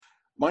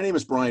My name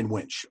is Brian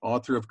Winch,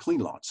 author of Clean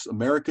Lots,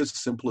 America's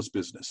Simplest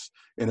Business.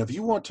 And if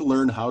you want to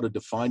learn how to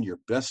define your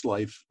best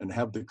life and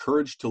have the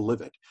courage to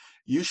live it,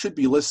 you should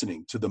be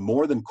listening to the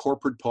More Than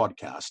Corporate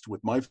podcast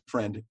with my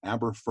friend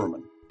Amber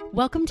Furman.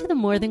 Welcome to the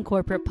More Than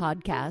Corporate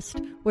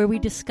podcast, where we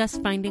discuss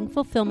finding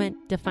fulfillment,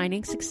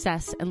 defining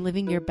success, and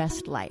living your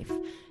best life.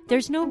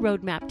 There's no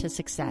roadmap to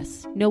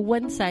success, no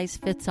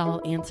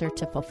one-size-fits-all answer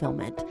to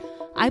fulfillment.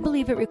 I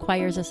believe it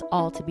requires us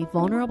all to be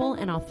vulnerable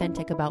and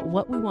authentic about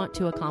what we want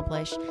to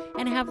accomplish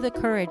and have the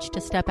courage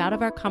to step out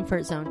of our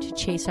comfort zone to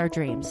chase our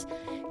dreams.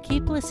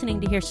 Keep listening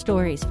to hear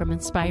stories from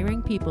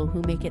inspiring people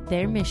who make it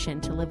their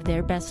mission to live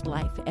their best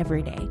life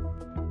every day.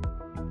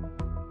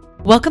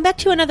 Welcome back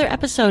to another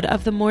episode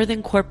of the More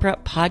Than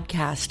Corporate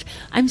podcast.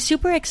 I'm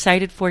super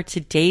excited for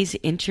today's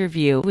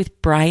interview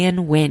with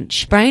Brian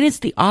Winch. Brian is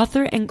the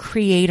author and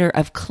creator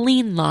of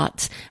Clean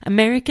Lots,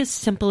 America's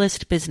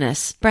Simplest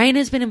Business. Brian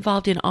has been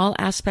involved in all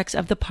aspects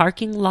of the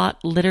parking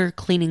lot litter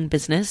cleaning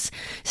business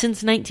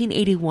since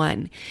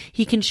 1981.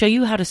 He can show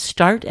you how to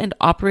start and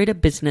operate a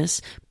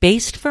business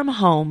based from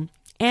home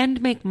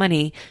and make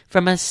money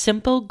from a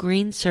simple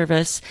green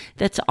service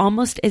that's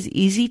almost as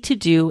easy to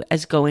do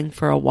as going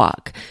for a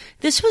walk.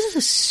 This was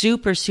a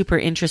super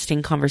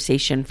interesting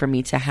conversation for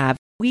me to have.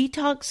 We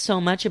talk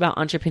so much about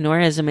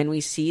entrepreneurism and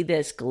we see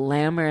this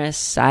glamorous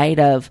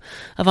side of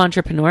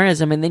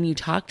entrepreneurism. And then you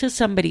talk to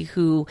somebody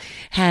who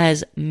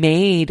has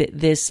made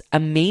this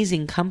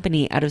amazing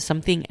company out of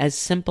something as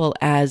simple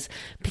as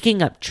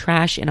picking up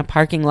trash in a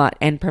parking lot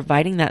and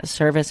providing that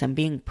service and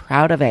being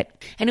proud of it.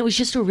 And it was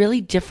just a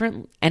really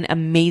different and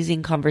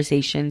amazing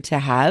conversation to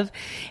have,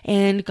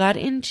 and got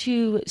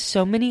into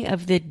so many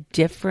of the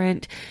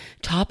different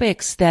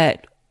topics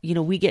that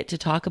we get to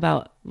talk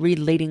about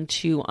relating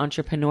to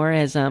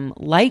entrepreneurism,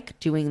 like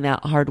doing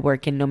that hard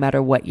work and no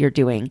matter what you're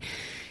doing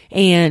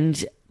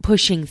and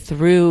pushing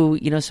through,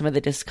 some of the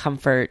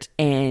discomfort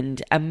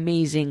and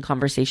amazing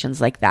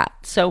conversations like that.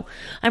 So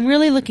I'm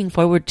really looking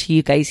forward to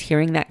you guys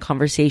hearing that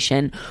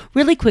conversation.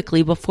 Really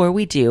quickly, before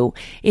we do,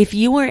 if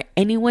you or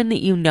anyone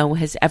that you know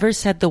has ever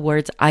said the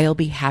words, "I'll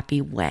be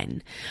happy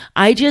when,"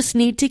 I just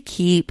need to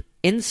keep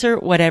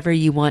insert whatever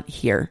you want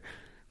here.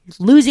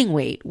 Losing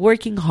weight,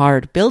 working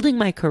hard, building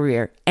my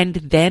career, and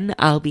then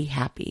I'll be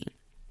happy.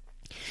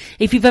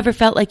 If you've ever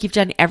felt like you've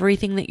done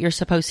everything that you're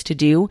supposed to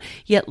do,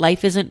 yet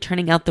life isn't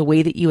turning out the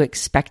way that you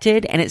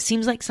expected, and it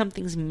seems like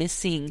something's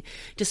missing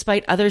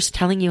despite others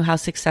telling you how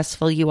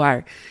successful you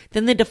are,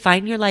 then the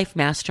Define Your Life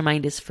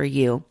Mastermind is for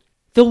you.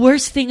 The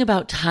worst thing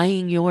about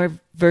tying your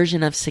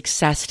version of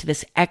success to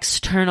this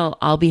external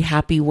 "I'll be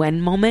happy when"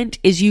 moment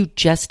is you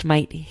just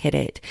might hit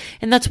it.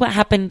 And that's what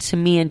happened to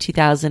me in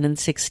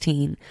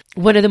 2016.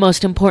 One of the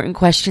most important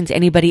questions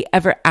anybody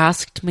ever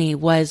asked me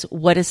was,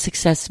 what does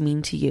success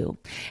mean to you?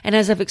 And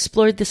as I've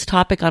explored this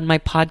topic on my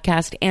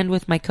podcast and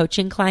with my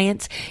coaching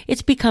clients,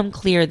 it's become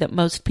clear that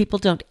most people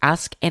don't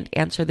ask and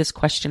answer this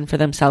question for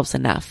themselves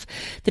enough.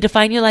 The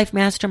Define Your Life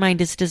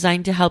Mastermind is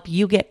designed to help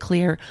you get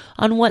clear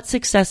on what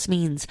success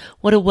means,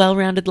 what a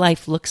well-rounded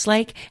life looks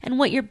like,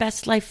 and what your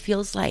best life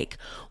feels like.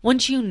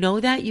 Once you know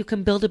that, you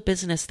can build a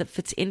business that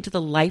fits into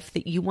the life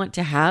that you want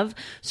to have.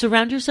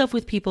 Surround yourself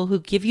with people who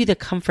give you the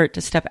comfort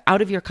to step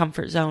out of your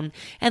comfort zone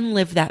and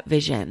live that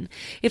vision.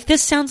 If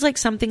this sounds like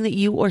something that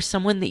you or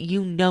someone that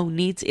you know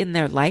needs in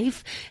their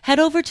life, head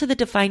over to the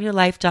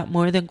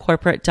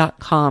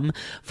defineyourlife.morethancorporate.com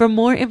for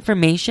more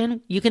information.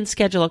 You can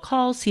schedule a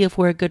call, see if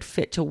we're a good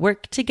fit to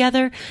work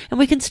together, and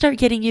we can start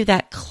getting you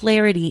that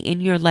clarity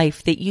in your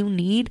life that you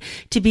need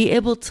to be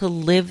able to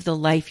live the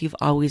life you've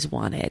always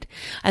wanted.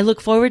 I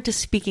look forward to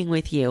speaking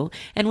with you.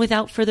 And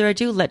without further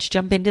ado, let's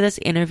jump into this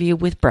interview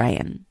with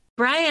Brian.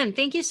 Brian,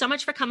 thank you so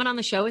much for coming on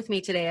the show with me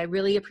today. I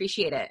really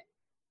appreciate it.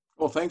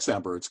 Well, thanks,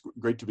 Amber. It's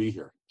great to be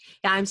here.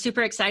 Yeah, I'm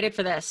super excited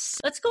for this.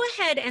 Let's go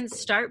ahead and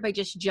start by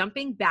just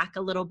jumping back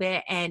a little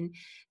bit and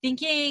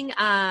thinking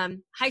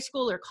high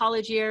school or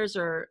college years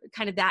or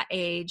kind of that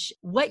age,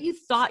 what you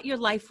thought your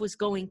life was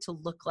going to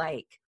look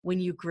like when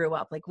you grew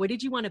up. Like, what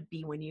did you want to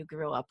be when you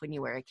grew up, when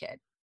you were a kid?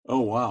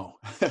 Oh, wow.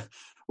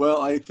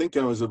 Well, I think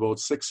I was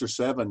about 6 or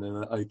 7,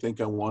 and I think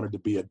I wanted to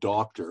be a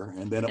doctor,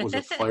 and then it was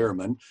a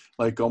fireman,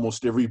 like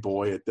almost every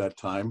boy at that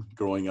time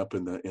growing up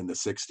in the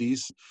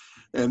 60s.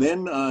 And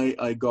then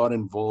I got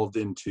involved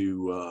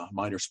into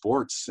minor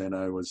sports, and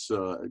I was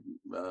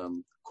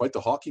quite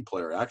the hockey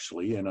player,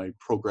 actually, and I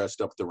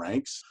progressed up the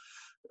ranks.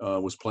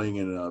 Was playing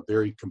in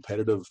very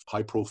competitive,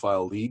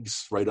 high-profile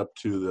leagues right up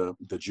to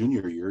the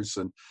junior years,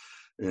 and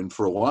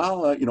for a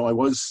while, I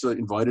was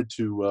invited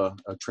to a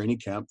training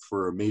camp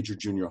for a major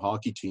junior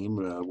hockey team,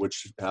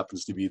 which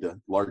happens to be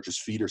the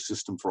largest feeder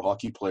system for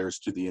hockey players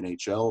to the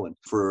NHL. And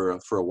for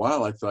a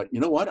while, I thought, you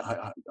know what,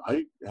 I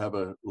have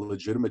a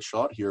legitimate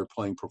shot here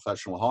playing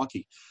professional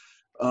hockey.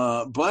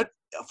 But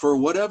for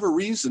whatever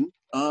reason,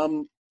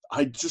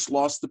 I just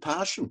lost the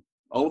passion.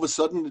 All of a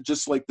sudden,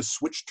 just like the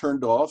switch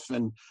turned off,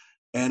 and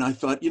I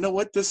thought, you know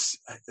what, this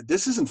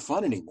isn't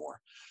fun anymore.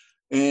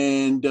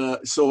 And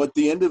so at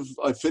the end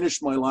I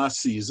finished my last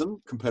season,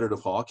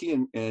 competitive hockey,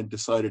 and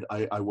decided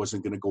I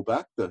wasn't going to go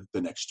back the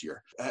next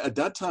year. At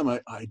that time,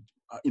 I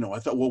I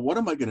thought, well, what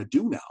am I going to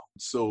do now?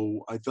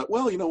 So I thought,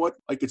 well, you know what,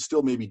 I could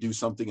still maybe do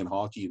something in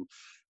hockey.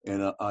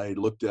 And I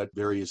looked at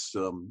various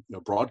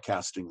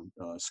broadcasting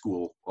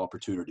school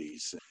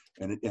opportunities.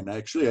 And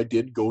actually, I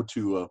did go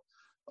to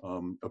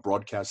a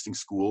broadcasting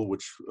school,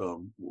 which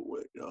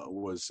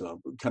was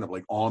kind of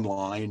like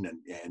online,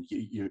 and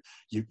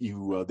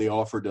they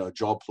offered a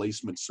job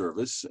placement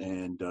service,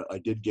 and I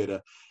did get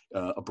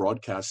a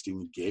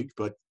broadcasting gig,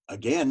 but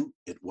again,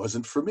 it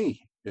wasn't for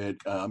me.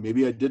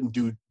 Maybe I didn't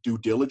do due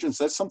diligence.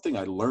 That's something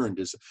I learned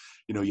is,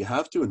 you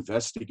have to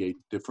investigate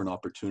different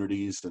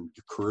opportunities and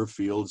career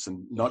fields,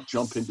 and not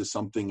jump into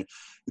something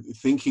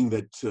thinking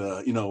that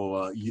you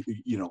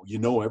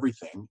know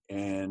everything.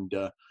 And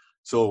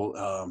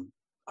so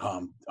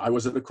I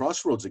was at a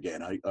crossroads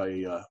again.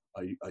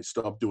 I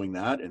stopped doing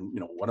that, and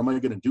what am I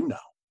going to do now?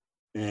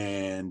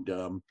 And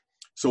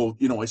so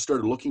I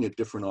started looking at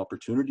different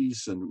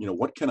opportunities, and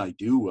what can I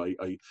do?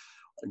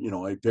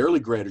 I barely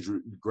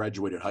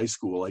graduated high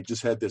school. I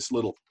just had this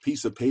little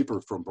piece of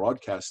paper from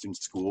broadcasting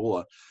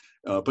school,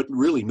 but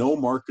really no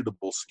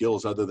marketable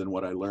skills other than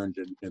what I learned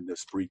in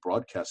this brief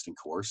broadcasting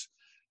course,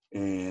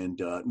 and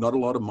not a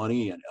lot of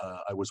money. And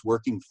I was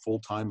working full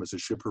time as a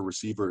shipper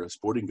receiver at a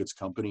sporting goods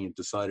company, and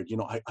decided,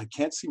 I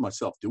can't see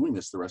myself doing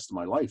this the rest of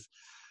my life.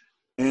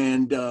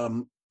 And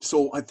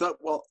so I thought,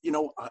 well,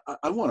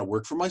 I want to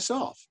work for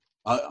myself.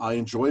 I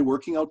enjoy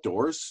working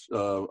outdoors.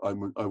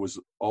 I was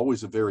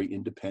always a very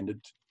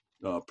independent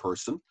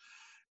person.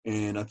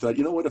 And I thought,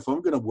 what, if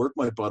I'm going to work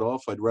my butt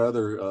off, I'd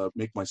rather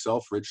make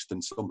myself rich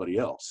than somebody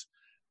else.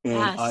 And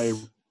Yes. I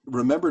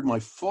remembered my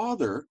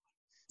father,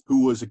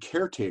 who was a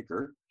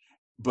caretaker,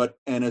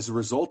 and as a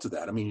result of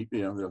that, I mean,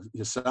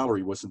 his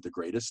salary wasn't the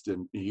greatest,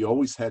 and he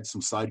always had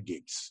some side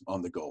gigs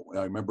on the go.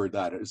 I remember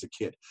that as a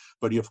kid,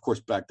 but of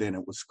course, back then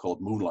it was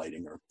called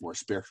moonlighting or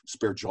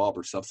spare job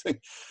or something.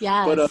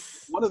 Yes. But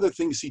one of the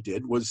things he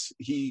did was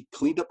he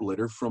cleaned up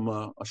litter from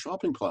a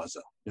shopping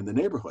plaza in the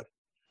neighborhood,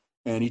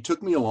 and he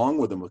took me along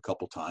with him a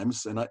couple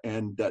times,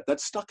 and that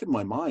stuck in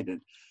my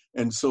mind.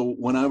 And so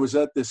when I was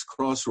at this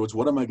crossroads,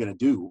 what am I going to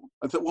do?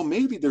 I thought, well,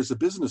 maybe there's a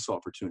business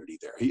opportunity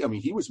there.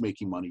 He was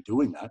making money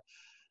doing that.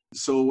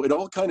 So it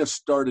all kind of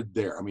started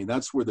there. I mean,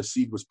 that's where the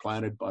seed was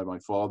planted by my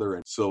father.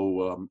 And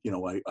so,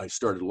 I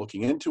started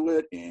looking into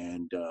it,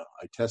 and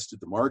I tested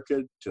the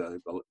market,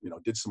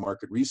 did some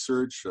market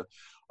research,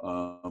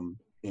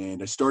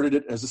 and I started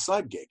it as a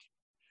side gig.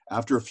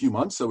 After a few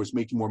months, I was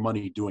making more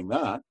money doing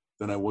that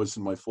than I was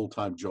in my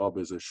full-time job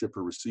as a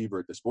shipper receiver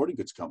at the sporting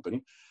goods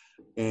company.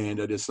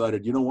 And I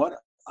decided, you know what,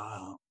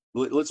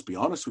 let's be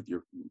honest with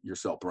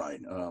yourself,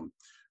 Brian.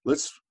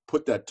 Let's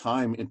put that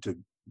time into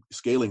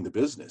scaling the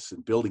business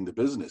and building the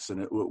business.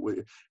 And it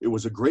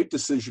was a great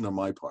decision on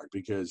my part,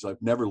 because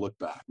I've never looked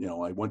back.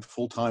 I went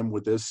full time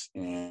with this,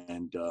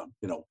 and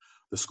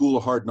the school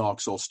of hard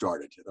knocks all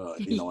started.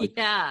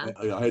 Yeah.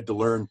 I had to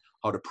learn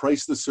how to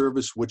price the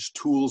service, which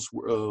tools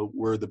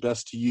were the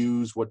best to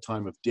use, what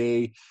time of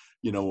day.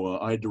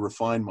 I had to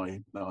refine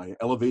my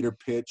elevator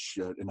pitch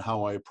and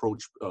how I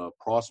approach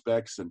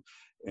prospects, and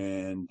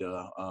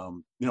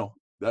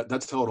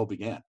that's how it all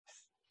began.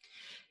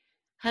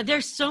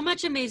 There's so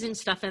much amazing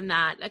stuff in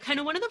that. Kind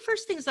of one of the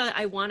first things that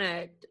I want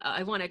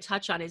to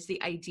touch on is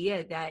the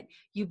idea that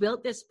you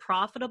built this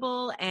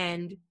profitable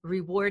and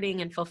rewarding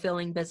and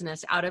fulfilling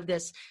business out of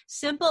this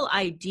simple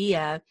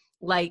idea,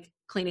 like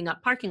cleaning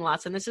up parking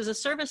lots. And this is a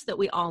service that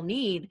we all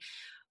need.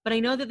 But I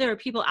know that there are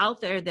people out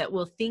there that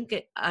will think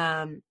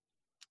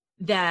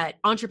that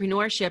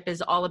entrepreneurship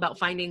is all about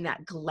finding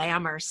that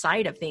glamour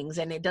side of things.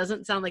 And it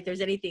doesn't sound like there's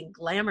anything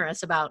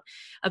glamorous about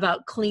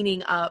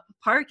cleaning up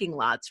parking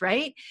lots,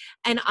 right?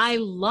 And I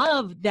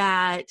love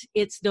that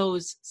it's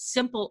those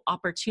simple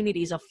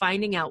opportunities of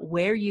finding out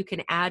where you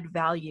can add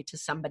value to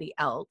somebody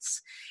else,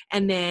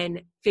 and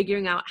then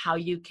figuring out how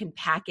you can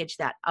package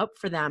that up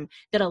for them,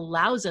 that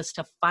allows us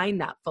to find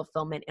that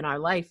fulfillment in our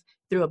life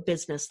through a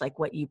business like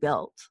what you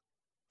built.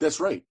 That's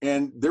right.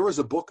 And there was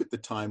a book at the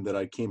time that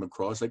I came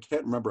across. I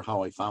can't remember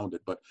how I found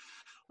it, but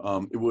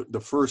it was the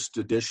first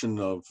edition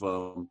of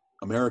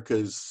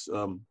America's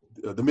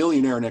The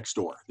Millionaire Next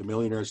Door, The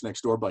Millionaires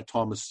Next Door by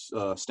Thomas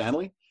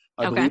Stanley,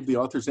 I believe the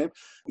author's name.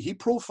 He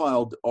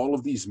profiled all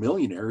of these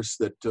millionaires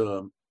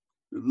that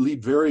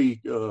lead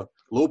very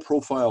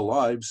low-profile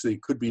lives. They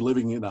could be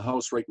living in a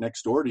house right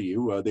next door to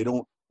you. They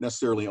don't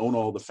necessarily own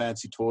all the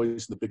fancy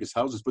toys and the biggest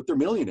houses, but they're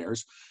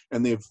millionaires,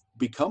 and they've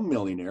become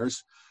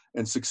millionaires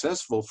and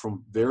successful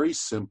from very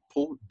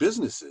simple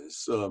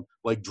businesses,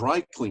 like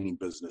dry cleaning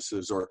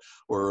businesses,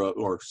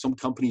 or some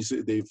companies.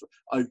 They've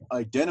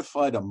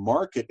identified a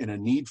market and a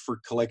need for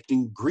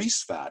collecting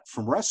grease fat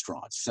from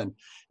restaurants,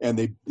 and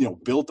they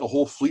built a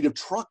whole fleet of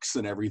trucks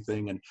and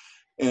everything. And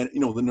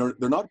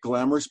they're not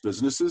glamorous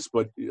businesses,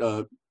 but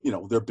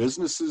they're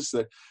businesses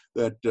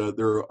that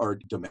there are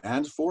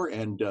demands for,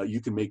 and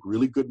you can make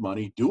really good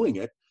money doing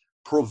it,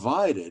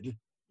 provided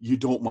you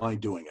don't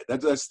mind doing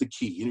it. That's the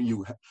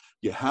key.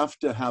 You have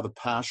to have a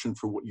passion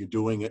for what you're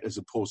doing as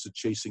opposed to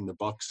chasing the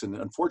bucks. And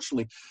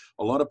unfortunately,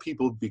 a lot of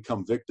people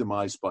become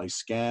victimized by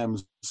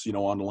scams,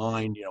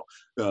 online.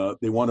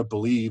 They want to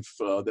believe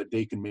that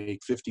they can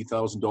make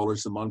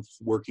 $50,000 a month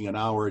working an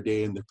hour a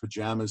day in their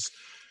pajamas.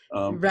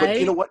 But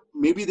you know what?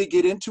 Maybe they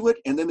get into it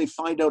and then they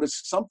find out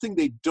it's something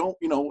they don't,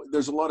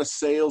 there's a lot of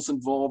sales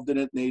involved in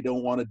it and they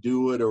don't want to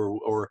do it,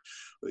 or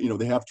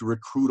they have to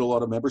recruit a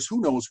lot of members. Who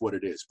knows what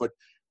it is? But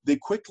they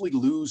quickly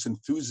lose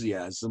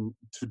enthusiasm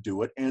to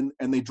do it and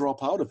they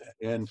drop out of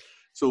it. And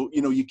so,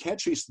 you can't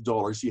chase the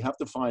dollars. You have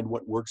to find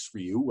what works for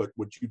you, what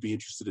you'd be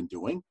interested in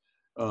doing,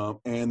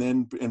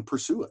 and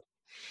pursue it.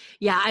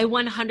 Yeah, I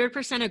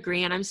 100%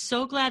 agree. And I'm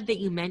so glad that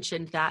you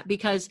mentioned that,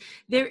 because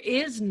there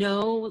is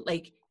no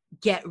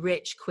get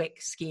rich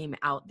quick scheme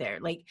out there.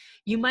 Like,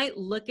 you might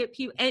look at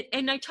people,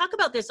 and I talk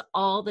about this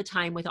all the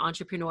time with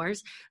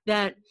entrepreneurs,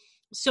 that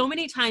so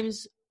many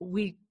times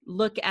we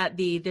look at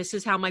this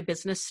is how my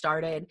business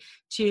started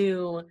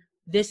to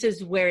this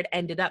is where it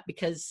ended up,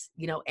 because,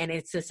 and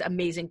it's this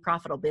amazing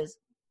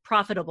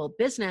profitable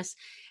business.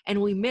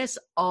 And we miss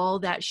all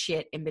that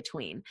shit in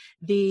between,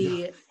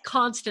 the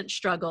constant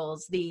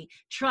struggles, the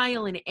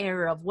trial and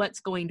error of what's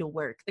going to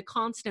work, the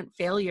constant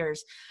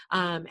failures,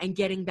 and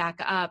getting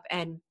back up.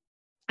 And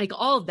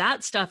all of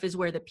that stuff is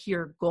where the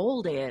pure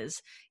gold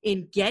is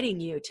in getting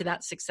you to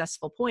that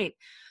successful point.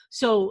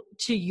 So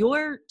to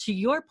your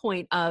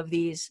point of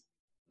these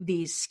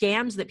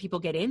scams that people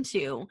get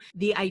into,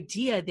 the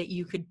idea that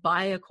you could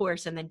buy a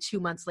course and then 2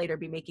 months later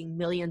be making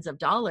millions of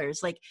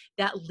dollars,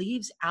 that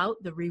leaves out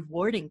the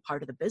rewarding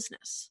part of the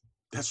business.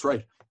 That's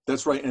right.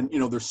 And,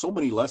 there's so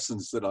many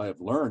lessons that I have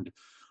learned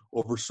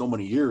over so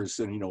many years,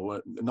 and,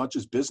 not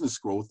just business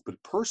growth, but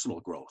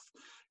personal growth.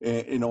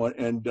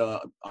 And,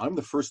 I'm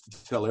the first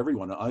to tell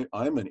everyone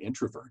I'm an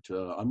introvert.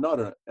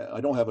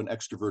 I don't have an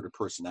extroverted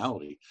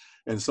personality.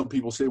 And some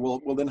people say, well,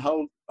 then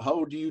how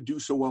do you do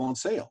so well in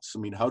sales? I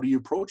mean, how do you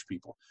approach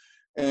people?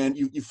 And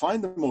you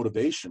find the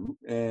motivation.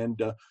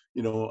 And,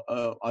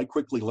 I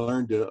quickly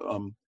learned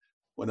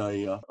when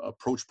I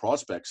approach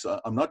prospects,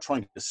 I'm not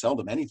trying to sell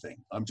them anything.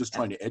 I'm just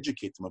trying to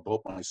educate them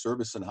about my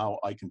service and how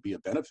I can be a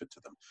benefit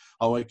to them,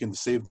 how I can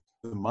save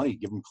them money,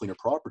 give them cleaner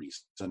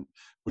properties. And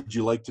would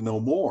you like to know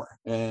more?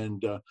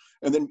 And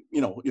then,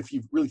 if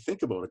you really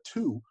think about it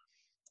too,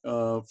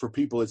 for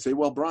people that say,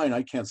 well, Brian,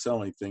 I can't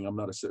sell anything. I'm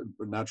not a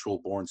natural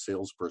born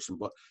salesperson.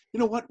 But you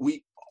know what?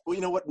 We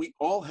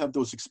all have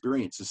those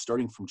experiences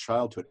starting from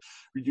childhood.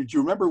 Do you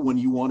remember when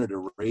you wanted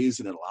to raise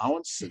an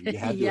allowance and you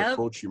had to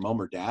approach your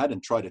mom or dad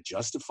and try to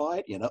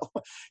justify it?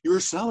 You were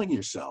selling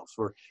yourself.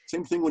 Or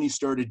same thing when you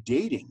started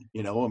dating.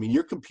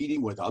 You're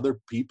competing with other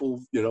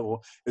people,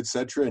 et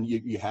cetera. And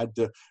you had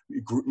to,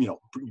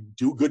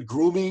 do good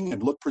grooming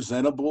and look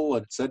presentable,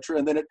 et cetera.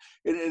 And then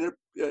it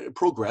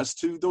progress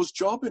to those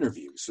job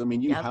interviews.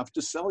 You have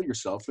to sell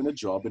yourself in a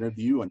job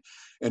interview and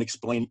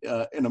explain.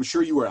 And I'm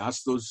sure you were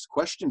asked those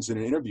questions in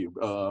an interview.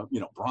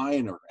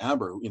 Brian or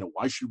Amber,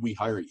 why should we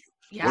hire you?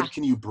 Yeah. What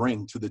can you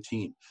bring to the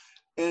team?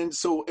 And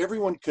so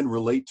everyone can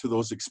relate to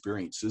those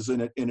experiences,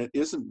 and it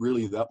isn't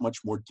really that much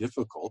more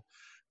difficult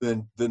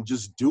than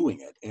just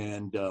doing it.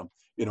 And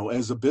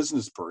as a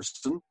business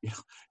person,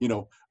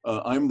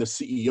 I'm the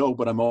CEO,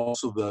 but I'm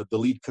also the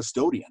lead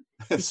custodian.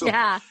 So,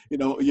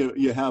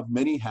 you have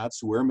many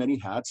hats, wear many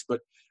hats,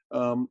 but,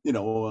 don't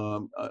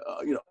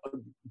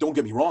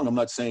get me wrong. I'm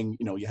not saying,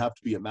 you have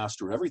to be a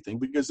master of everything,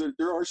 because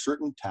there are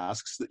certain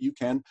tasks that you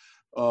can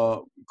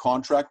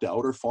contract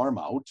out or farm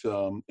out.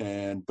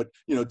 But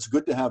it's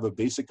good to have a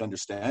basic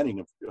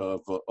understanding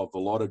of a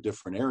lot of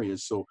different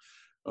areas. So,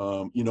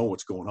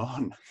 what's going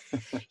on.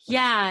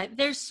 Yeah,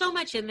 there's so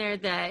much in there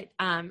that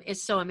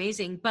is so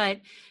amazing.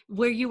 But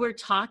where you were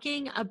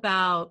talking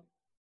about,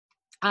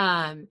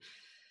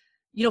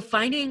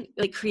 finding,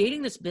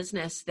 creating this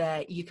business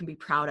that you can be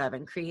proud of,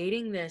 and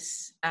creating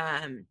this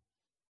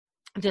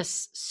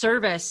this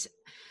service.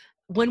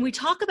 When we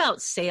talk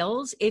about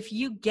sales,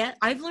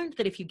 I've learned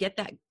that if you get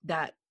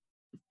that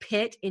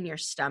pit in your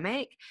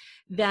stomach,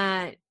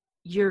 that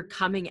you're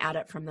coming at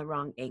it from the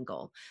wrong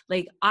angle.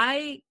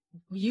 I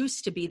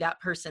used to be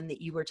that person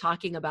that you were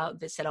talking about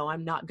that said, oh,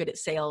 I'm not good at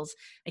sales,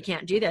 I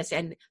can't do this.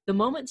 And the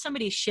moment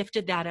somebody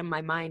shifted that in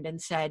my mind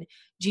and said,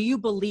 do you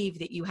believe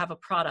that you have a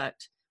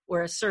product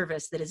or a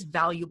service that is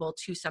valuable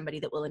to somebody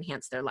that will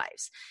enhance their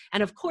lives?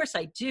 And of course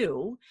I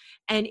do.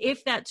 And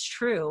if that's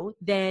true,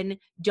 then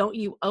don't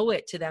you owe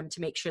it to them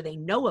to make sure they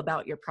know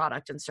about your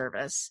product and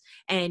service,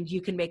 and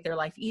you can make their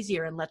life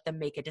easier and let them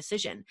make a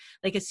decision.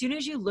 As soon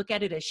as you look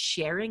at it as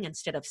sharing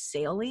instead of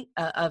selling,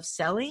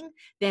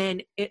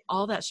 then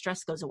all that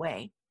stress goes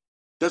away.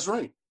 That's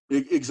right.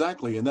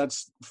 Exactly. And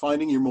that's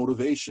finding your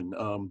motivation.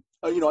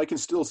 I can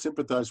still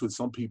sympathize with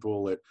some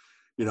people that,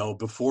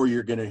 before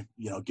you're going to,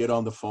 get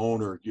on the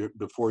phone, or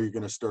before you're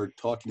going to start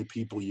talking to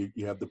people, you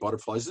have the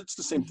butterflies. It's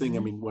the same thing.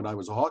 When I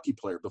was a hockey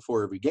player,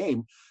 before every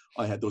game,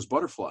 I had those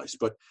butterflies.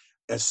 But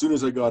as soon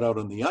as I got out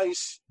on the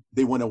ice,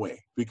 they went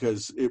away,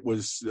 because it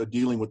was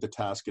dealing with the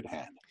task at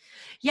hand.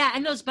 Yeah.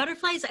 And those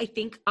butterflies, I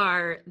think,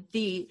 are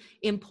the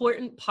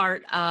important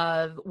part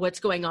of what's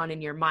going on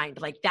in your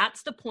mind. Like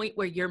that's the point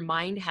where your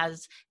mind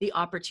has the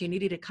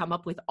opportunity to come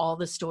up with all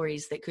the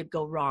stories that could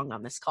go wrong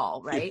on this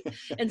call. Right.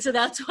 And so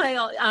that's why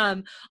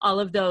all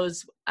of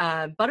those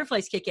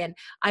butterflies kick in.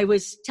 I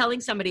was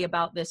telling somebody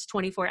about this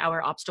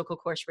 24-hour obstacle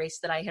course race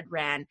that I had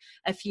ran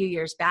a few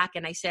years back.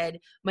 And I said,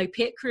 my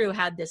pit crew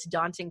had this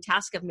daunting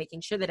task of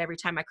making sure that every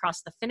time I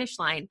crossed the finish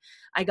line,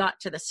 I got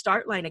to the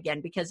start line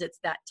again, because it's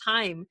that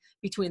time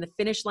between the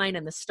finish line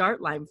and the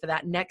start line for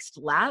that next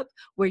lap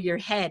where your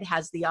head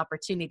has the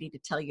opportunity to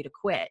tell you to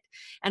quit.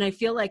 And I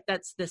feel like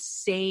that's the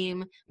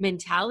same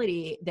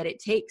mentality that it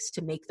takes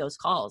to make those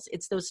calls.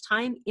 It's those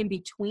time in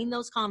between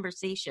those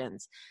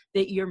conversations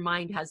that your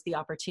mind has the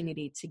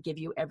opportunity to give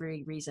you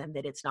every reason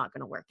that it's not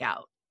going to work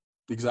out.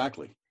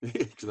 Exactly.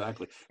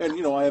 Exactly.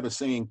 And, I have a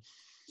saying,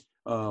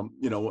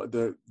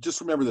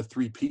 just remember the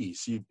 3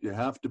 P's. You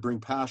have to bring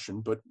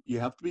passion, but you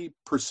have to be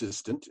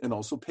persistent and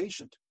also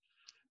patient.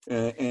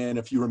 And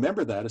if you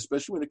remember that,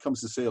 especially when it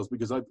comes to sales,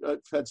 because I've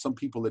had some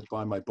people that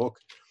buy my book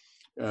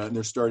and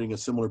they're starting a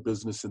similar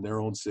business in their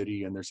own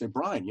city, and they're saying,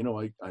 Brian,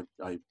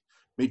 I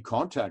made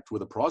contact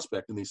with a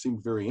prospect and they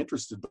seemed very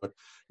interested, but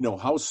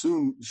how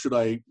soon should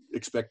I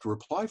expect a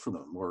reply from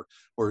them, or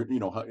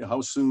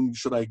how soon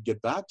should I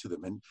get back to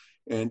them?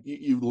 And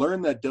you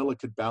learn that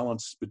delicate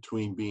balance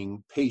between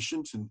being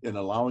patient and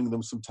allowing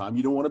them some time.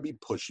 You don't want to be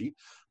pushy,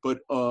 but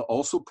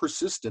also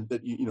persistent,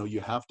 that you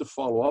have to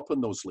follow up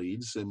on those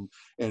leads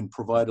and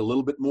provide a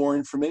little bit more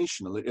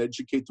information,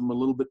 educate them a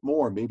little bit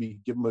more, maybe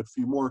give them a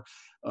few more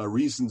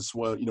reasons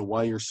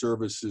why your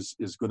service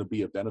is going to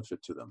be a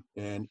benefit to them.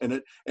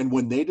 And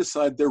when they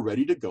decide they're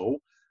ready to go,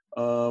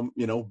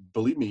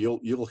 believe me,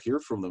 you'll hear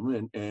from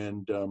them,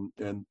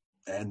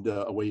 and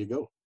away you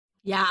go.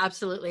 Yeah,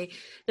 absolutely.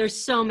 There's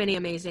so many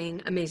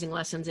amazing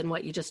lessons in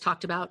what you just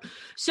talked about.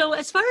 So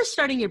as far as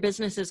starting your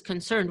business is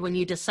concerned, when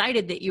you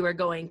decided that you were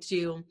going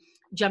to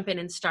jump in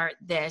and start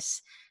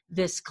this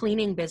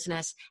cleaning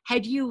business,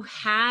 had you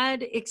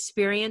had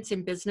experience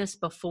in business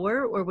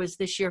before, or was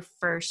this your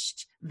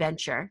first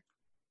venture?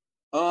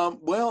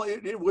 Well,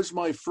 it was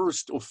my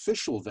first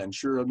official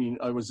venture. I mean,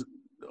 I was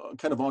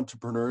kind of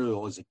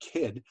entrepreneurial as a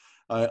kid.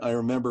 I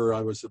remember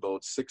I was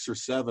about 6 or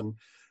 7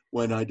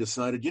 when I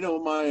decided,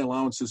 my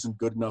allowance isn't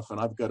good enough and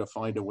I've got to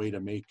find a way to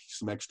make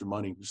some extra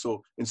money.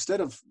 So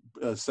instead of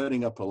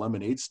setting up a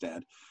lemonade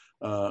stand,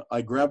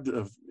 I grabbed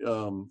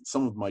some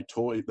of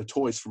the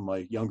toys from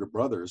my younger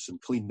brothers and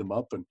cleaned them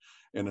up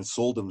and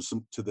sold them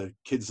to the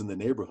kids in the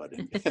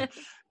neighborhood.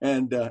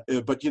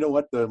 But you know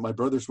what? My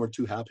brothers weren't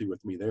too happy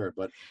with me there.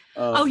 But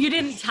you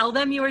didn't tell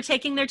them you were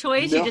taking their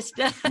toys? No, you just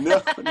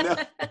no.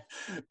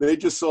 They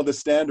just saw the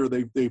stand, or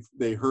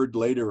they heard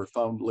later or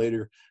found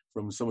later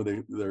from some of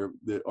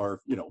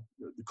our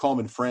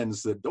common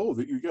friends that,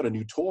 you got a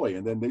new toy,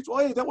 and then they say,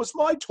 oh, hey, that was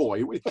my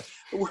toy.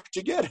 Where'd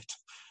you get it?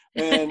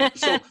 And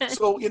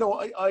so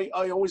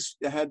I always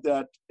had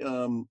that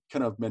kind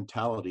of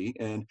mentality.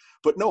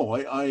 But no,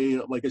 I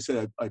like I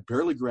said, I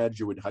barely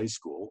graduated high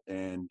school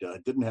and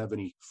didn't have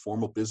any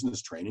formal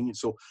business training. And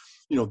so,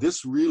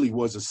 this really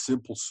was a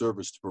simple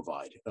service to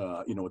provide.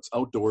 It's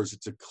outdoors,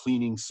 it's a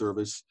cleaning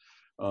service.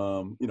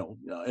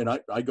 And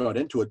I got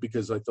into it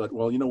because I thought,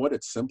 well, you know what?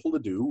 It's simple to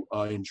do.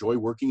 I enjoy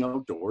working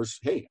outdoors.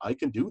 Hey, I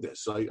can do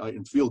this. I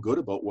can feel good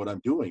about what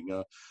I'm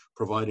doing,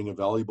 providing a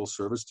valuable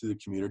service to the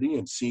community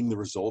and seeing the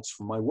results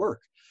from my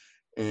work.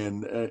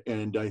 And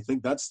I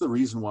think that's the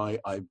reason why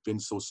I've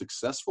been so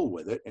successful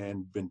with it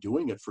and been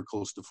doing it for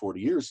close to 40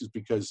 years, is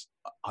because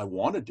I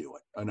want to do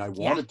it. And I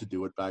wanted to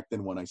do it back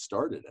then when I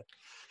started it.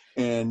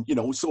 And,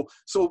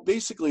 so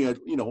basically, I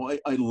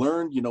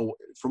learned,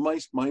 from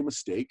my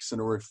mistakes,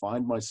 and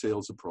refined my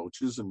sales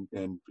approaches and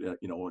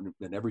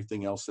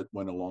everything else that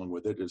went along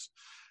with it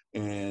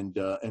and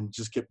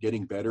just kept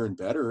getting better and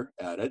better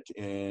at it.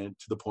 And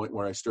to the point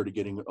where I started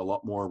getting a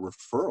lot more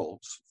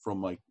referrals from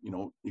my,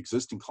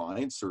 existing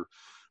clients or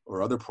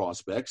other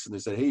prospects. And they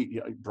said,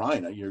 hey,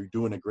 Brian, you're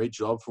doing a great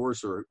job for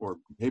us. Or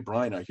hey,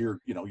 Brian, I hear,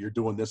 you're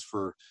doing this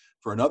for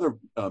another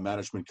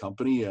management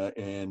company.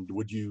 And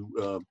would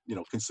you,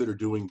 consider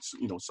doing,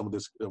 some of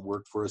this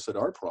work for us at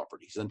our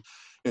properties?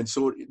 And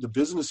so the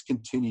business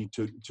continued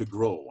to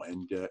grow.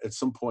 And at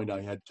some point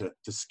I had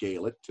to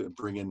scale it, to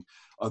bring in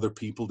other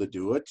people to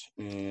do it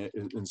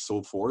and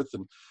so forth.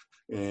 And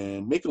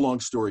make a long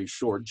story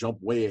short, jump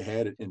way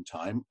ahead in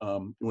time.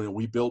 When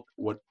we built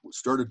what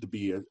started to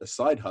be a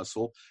side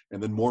hustle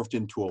and then morphed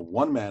into a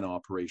one-man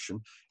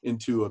operation,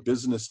 into a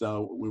business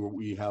now,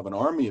 we have an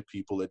army of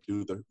people that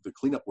do the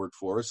cleanup work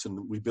for us, and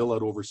we bill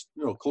out over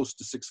close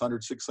to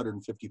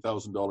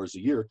 $650,000 a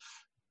year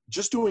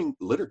just doing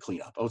litter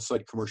cleanup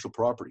outside commercial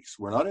properties.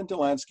 We're not into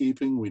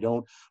landscaping.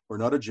 We're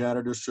not a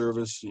janitor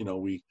service.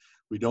 We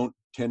don't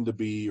tend to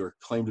be or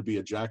claim to be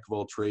a jack of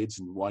all trades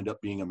and wind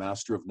up being a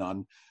master of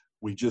none.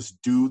 We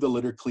just do the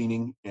litter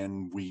cleaning,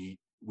 and we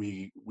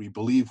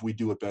believe we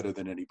do it better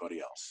than anybody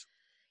else.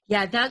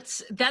 Yeah,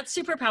 that's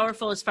super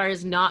powerful as far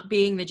as not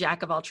being the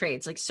jack of all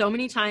trades. Like, so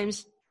many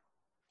times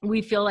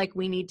We feel like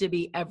we need to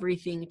be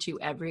everything to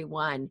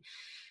everyone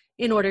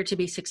in order to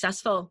be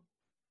successful.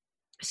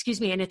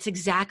 Excuse me. And it's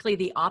exactly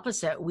the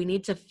opposite. We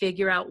need to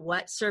figure out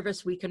what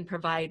service we can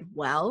provide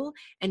well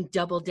and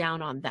double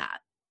down on that.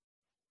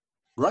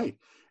 Right.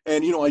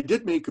 And, I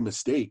did make a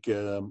mistake,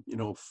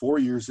 4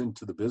 years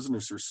into the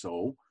business or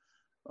so,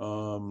 it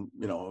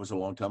was a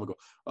long time ago,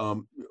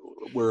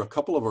 where a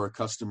couple of our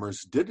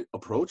customers did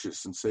approach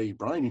us and say,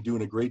 Brian, you're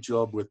doing a great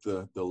job with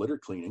the litter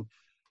cleaning.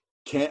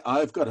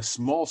 I've got a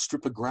small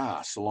strip of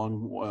grass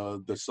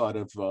along the side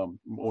of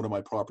one of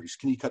my properties.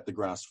 Can you cut the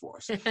grass for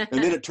us? And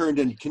then it turned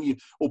in,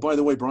 oh, by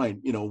the way,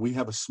 Brian, we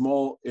have a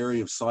small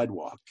area of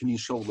sidewalk. Can you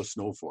shovel the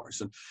snow for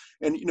us?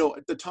 And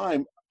at the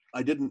time,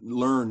 I didn't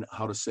learn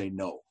how to say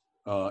no.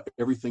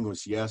 Everything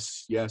was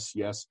yes, yes,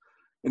 yes.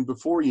 And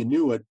before you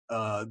knew it,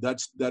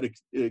 that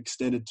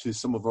extended to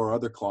some of our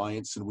other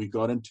clients, and we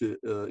got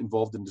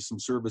involved into some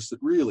service that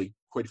really,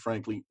 quite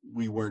frankly,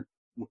 we weren't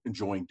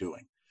enjoying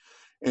doing.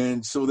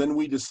 And so then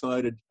we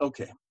decided,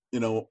 okay,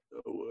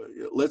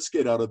 let's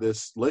get out of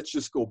this. Let's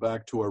just go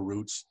back to our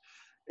roots.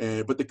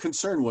 But the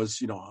concern was,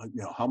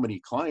 how many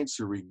clients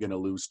are we going to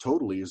lose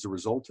totally as a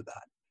result of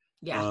that?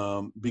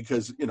 Yeah.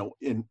 Because,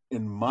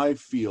 in my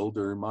field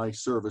or my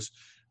service,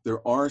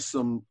 there are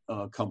some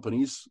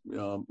companies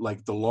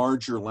like the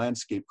larger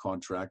landscape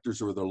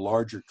contractors or the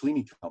larger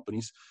cleaning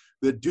companies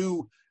that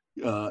do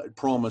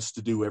promise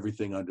to do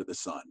everything under the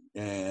sun.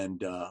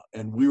 And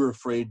we were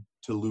afraid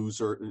to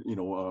lose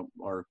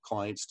our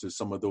clients to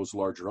some of those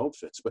larger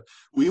outfits. But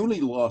we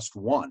only lost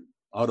one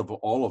out of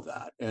all of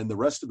that, and the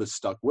rest of us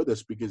stuck with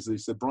us because they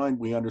said, Brian,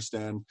 we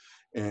understand,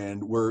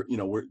 and we're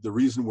the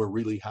reason we're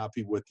really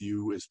happy with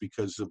you is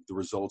because of the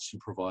results you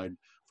provide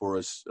for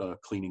us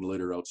cleaning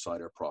litter outside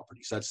our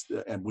properties.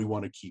 And we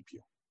want to keep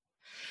you.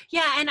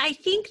 Yeah. And I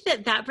think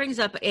that brings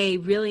up a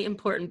really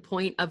important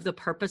point of the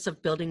purpose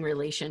of building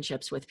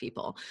relationships with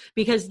people,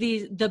 because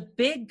the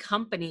big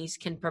companies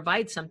can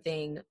provide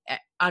something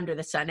under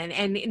the sun.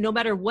 And no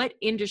matter what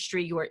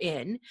industry you're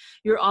in,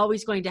 you're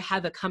always going to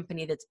have a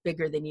company that's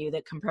bigger than you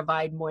that can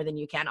provide more than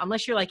you can,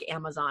 unless you're like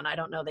Amazon. I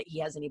don't know that he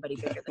has anybody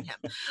bigger than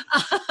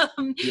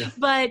him.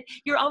 But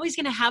you're always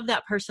going to have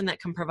that person that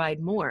can provide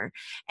more.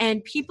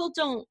 And people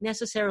don't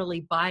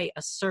necessarily buy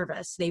a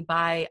service, they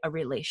buy a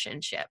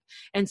relationship.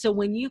 And so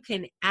when you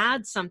can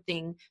add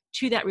something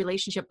to that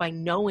relationship by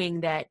knowing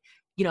that,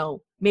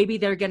 maybe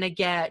they're going to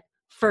get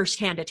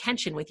firsthand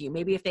attention with you.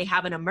 Maybe if they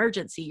have an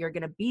emergency, you're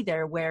going to be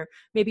there where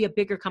maybe a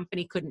bigger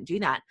company couldn't do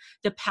that.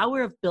 The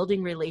power of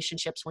building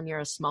relationships when you're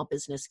a small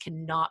business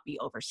cannot be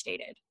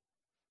overstated.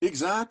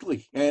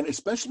 Exactly. And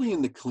especially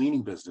in the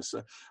cleaning business,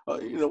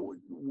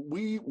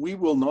 we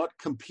will not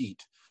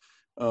compete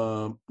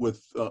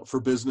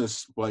for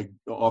business by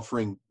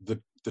offering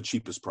the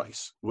cheapest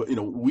price.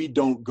 We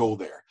don't go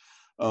there.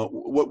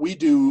 What we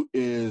do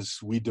is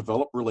we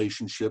develop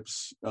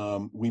relationships.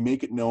 We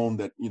make it known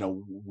that,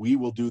 we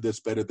will do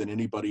this better than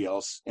anybody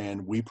else,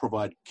 and we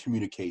provide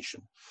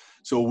communication.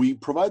 So we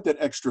provide that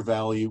extra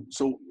value.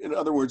 So in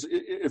other words,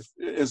 if,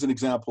 as an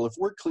example, if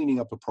we're cleaning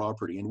up a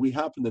property and we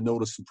happen to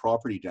notice some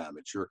property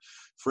damage or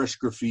fresh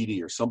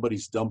graffiti or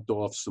somebody's dumped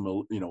off some,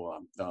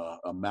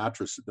 a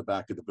mattress at the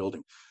back of the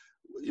building,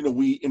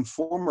 we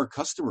inform our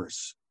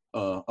customers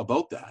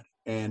about that.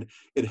 And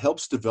it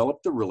helps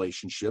develop the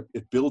relationship.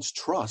 It builds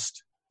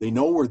trust. They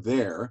know we're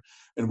there,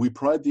 and we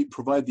provide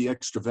the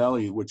extra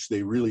value, which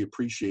they really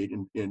appreciate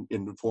in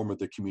the form of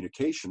the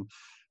communication.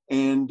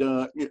 And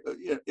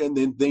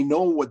then they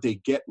know what they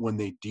get when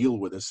they deal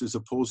with us, as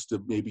opposed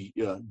to maybe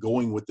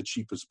going with the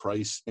cheapest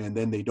price, and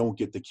then they don't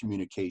get the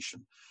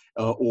communication,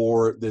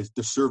 or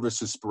the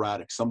service is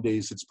sporadic. Some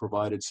days it's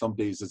provided, some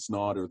days it's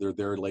not, or they're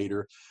there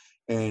later.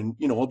 And,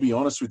 I'll be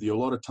honest with you, a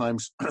lot of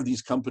times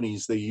these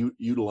companies, they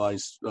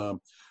utilize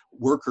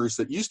workers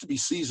that used to be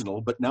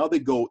seasonal, but now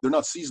they're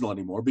not seasonal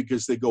anymore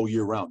because they go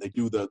year round. They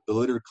do the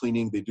litter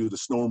cleaning, they do the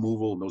snow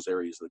removal in those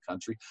areas of the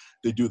country,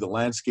 they do the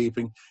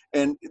landscaping,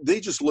 and they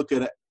just look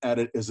at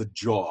it as a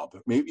job.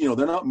 Maybe,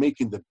 they're not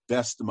making the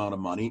best amount of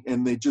money,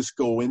 and they just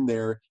go in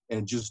there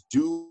and just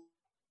do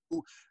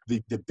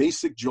the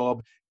basic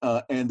job,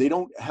 and they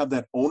don't have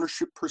that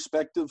ownership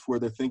perspective where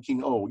they're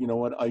thinking, oh, you know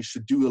what, I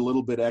should do a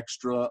little bit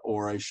extra,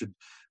 or I should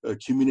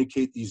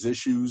communicate these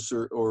issues,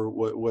 or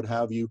what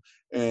have you.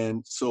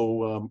 And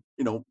so,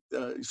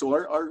 so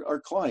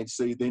our clients,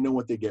 they know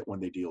what they get when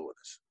they deal with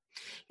us.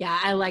 Yeah,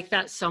 I like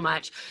that so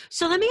much.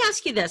 So let me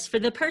ask you this. For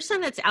the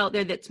person that's out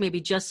there that's maybe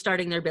just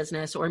starting their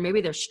business, or maybe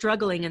they're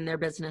struggling in their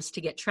business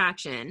to get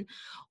traction,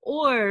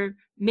 or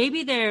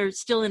maybe they're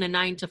still in a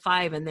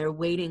 9-to-5 and they're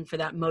waiting for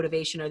that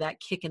motivation or that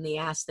kick in the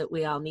ass that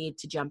we all need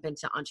to jump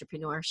into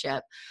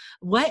entrepreneurship,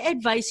 what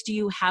advice do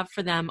you have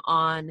for them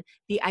on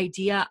the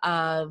idea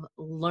of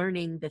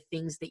learning the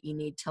things that you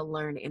need to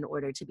learn in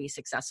order to be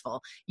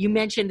successful? You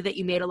mentioned that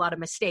you made a lot of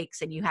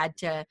mistakes and you had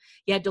to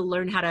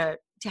learn how to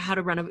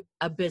run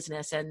a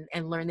business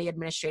and learn the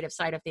administrative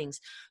side of things.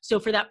 So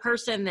for that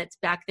person that's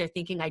back there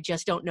thinking, I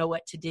just don't know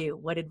what to do,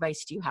 what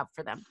advice do you have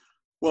for them?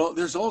 Well,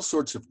 there's all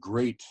sorts of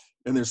great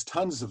And there's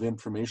tons of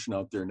information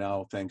out there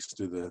now, thanks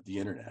to the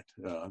internet,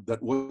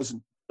 that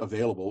wasn't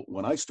available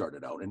when I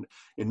started out. And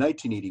in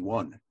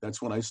 1981,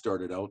 that's when I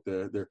started out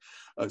there.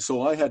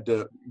 So I had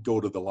to go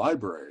to the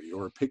library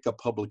or pick up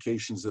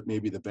publications that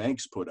maybe the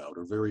banks put out,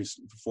 or various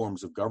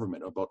forms of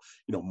government about,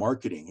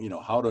 marketing,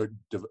 how to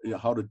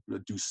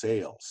do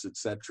sales,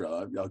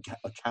 etc.,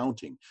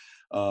 accounting.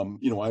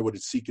 I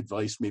would seek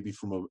advice maybe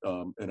from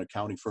an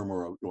accounting firm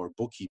or a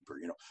bookkeeper.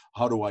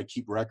 How do I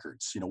keep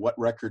records? What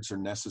records are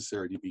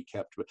necessary to be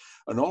kept?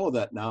 And all of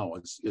that now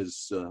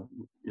is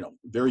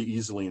very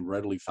easily and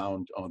readily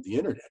found on the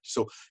internet.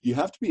 So you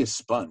have to be a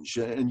sponge,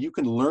 and you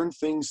can learn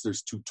things.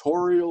 There's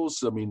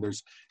tutorials. I mean,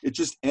 it's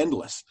just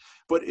endless.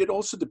 But it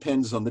also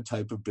depends on the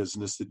type of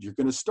business that you're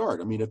going to start.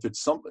 I mean, if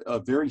it's a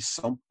very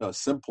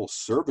simple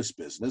service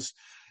business,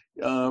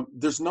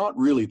 there's not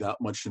really that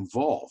much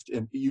involved,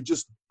 and you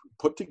just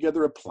put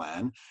together a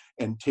plan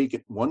and take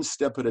it one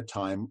step at a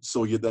time,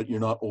 so that you're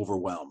not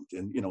overwhelmed.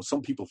 And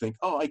some people think,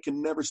 oh, I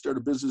can never start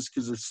a business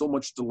because there's so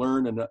much to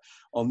learn, and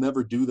I'll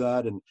never do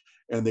that, and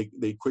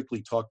they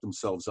quickly talk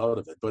themselves out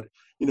of it. But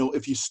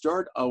if you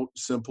start out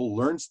simple,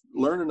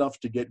 learn enough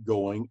to get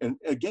going, and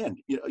again,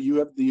 you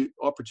have the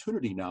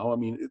opportunity now. I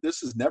mean, this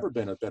has never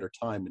been a better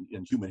time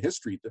in human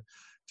history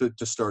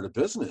to start a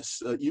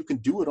business. You can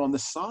do it on the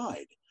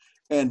side,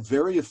 and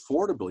very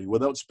affordably,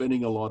 without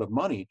spending a lot of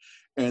money,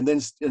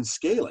 and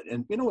scale it.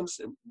 And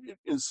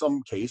in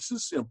some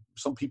cases,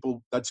 some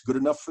people, that's good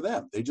enough for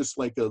them. They just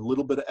like a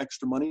little bit of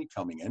extra money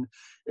coming in,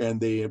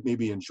 and they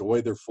maybe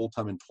enjoy their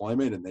full-time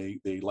employment, and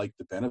they like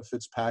the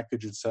benefits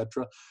package,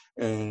 etc.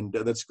 And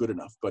that's good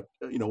enough. But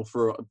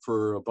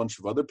for a bunch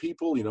of other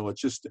people,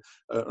 it's just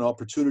an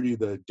opportunity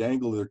to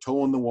dangle their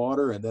toe in the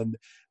water, and then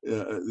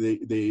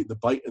the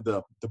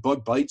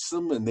bug bites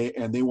them, and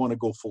they want to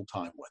go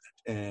full-time with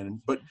it.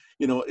 But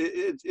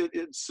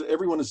it's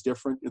everyone is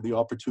different. The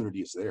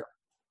opportunity is there.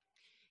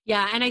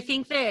 Yeah. And I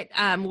think that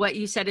what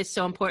you said is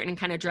so important, and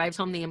kind of drives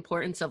home the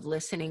importance of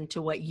listening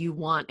to what you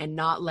want and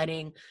not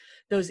letting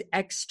those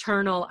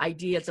external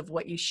ideas of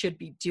what you should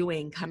be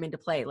doing come into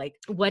play. Like,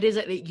 what is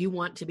it that you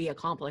want to be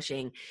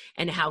accomplishing,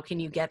 and how can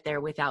you get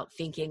there without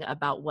thinking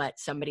about what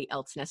somebody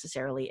else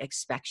necessarily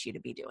expects you to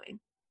be doing?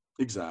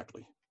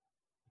 Exactly.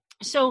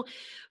 So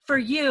for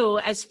you,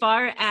 as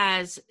far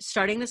as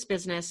starting this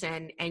business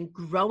and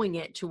growing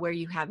it to where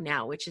you have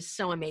now, which is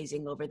so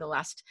amazing over the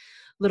last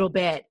little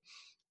bit,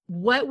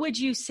 what would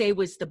you say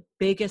was the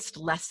biggest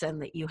lesson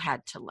that you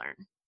had to learn?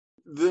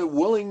 The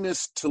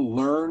willingness to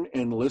learn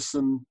and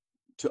listen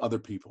to other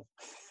people.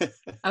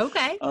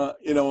 Okay.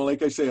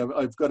 Like I say,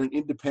 I've got an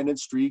independent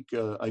streak.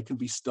 I can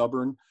be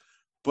stubborn.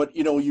 But,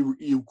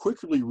 you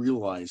quickly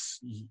realize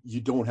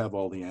you don't have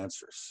all the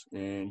answers,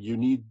 and you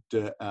need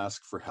to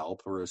ask for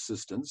help or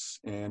assistance,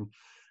 and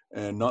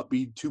not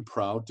be too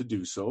proud to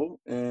do so.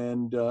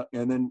 And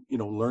then,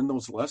 learn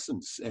those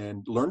lessons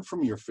and learn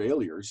from your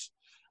failures,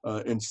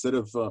 instead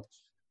of,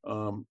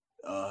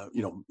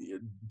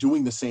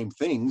 doing the same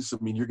things. I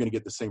mean, you're going to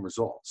get the same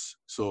results.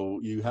 So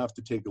you have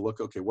to take a look.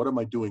 Okay, what am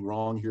I doing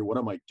wrong here? What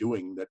am I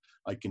doing that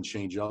I can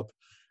change up?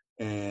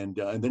 And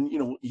then,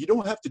 you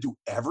don't have to do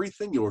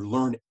everything or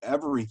learn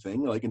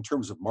everything. Like in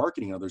terms of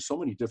marketing, there's so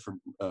many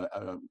different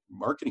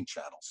marketing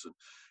channels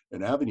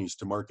and avenues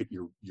to market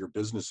your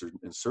business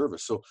and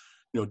service. So,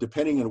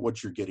 depending on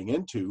what you're getting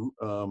into,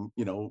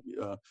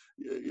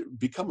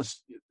 become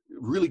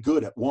really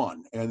good at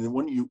one. And then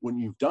when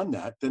you've done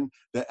that, then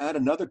add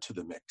another to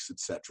the mix,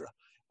 etc.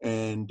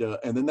 And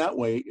then that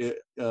way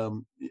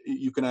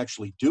you can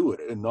actually do it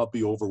and not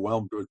be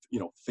overwhelmed with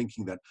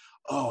thinking that,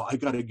 oh, I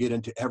got to get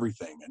into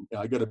everything and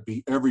I got to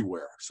be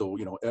everywhere so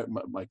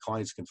my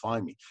clients can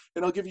find me.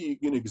 And I'll give you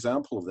an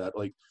example of that.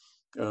 Like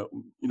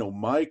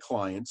my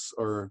clients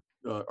are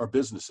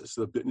businesses.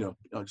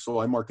 So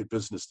I market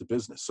business to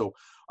business. So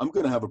I'm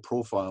going to have a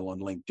profile on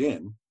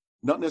LinkedIn,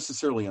 not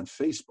necessarily on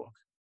Facebook.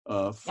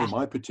 For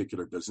my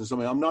particular business. I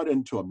mean, I'm not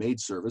into a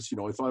maid service.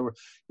 If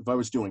I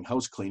was doing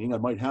house cleaning, I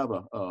might have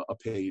a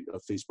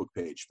Facebook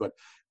page. But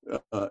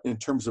in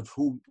terms of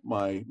who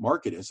my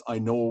market is, I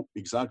know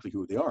exactly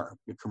who they are: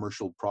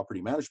 commercial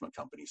property management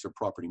companies or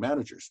property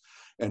managers.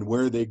 And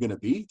where are they going to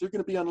be? They're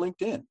going to be on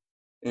LinkedIn.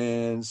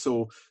 And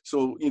so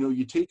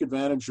you take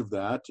advantage of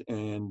that,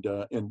 and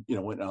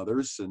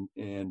others,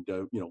 and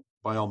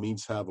by all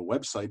means have a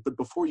website. But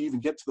before you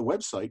even get to the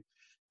website,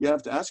 you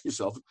have to ask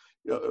yourself,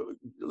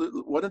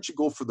 why don't you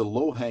go for the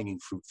low-hanging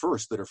fruit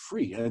first that are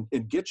free,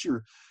 and get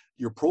your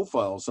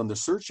profiles on the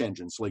search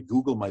engines like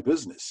Google My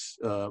Business.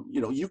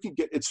 You can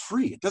get, it's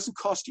free. It doesn't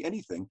cost you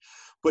anything,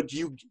 but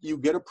you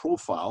get a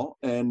profile,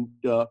 and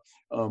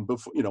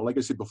before, like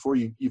I said, before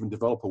you even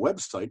develop a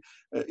website,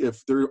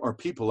 if there are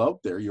people out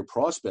there, your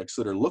prospects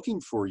that are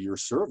looking for your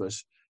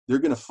service, they're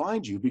going to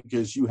find you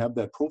because you have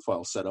that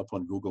profile set up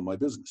on Google My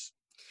Business.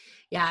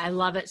 Yeah, I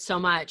love it so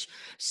much.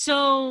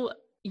 So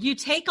you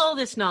take all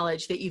this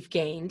knowledge that you've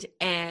gained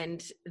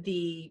and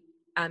the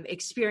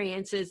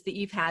experiences that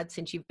you've had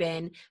since you've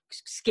been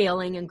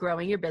scaling and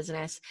growing your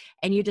business,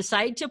 and you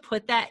decide to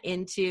put that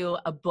into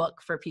a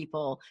book for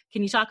people.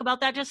 Can you talk about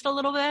that just a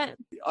little bit?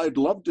 I'd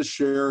love to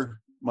share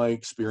my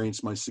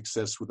experience, my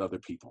success with other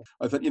people.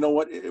 I thought, you know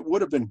what, it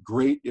would have been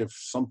great if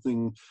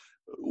something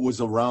was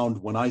around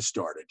when I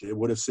started. It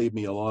would have saved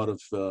me a lot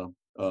of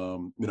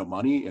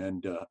money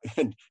and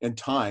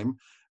time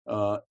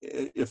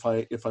if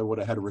I would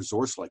have had a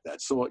resource like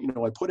that. So,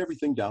 I put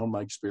everything down,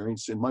 my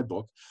experience, in my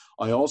book.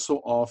 I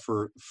also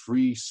offer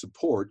free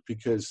support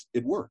because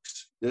it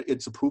works.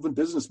 It's a proven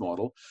business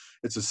model.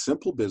 It's a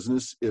simple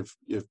business. If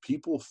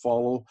people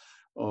follow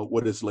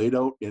what is laid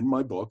out in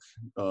my book,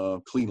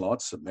 Clean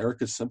Lots,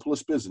 America's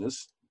Simplest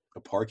Business, a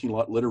parking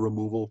lot litter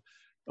removal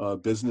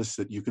business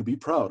that you can be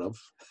proud of,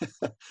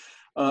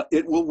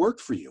 it will work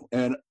for you.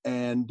 And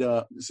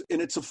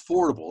it's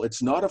affordable.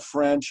 It's not a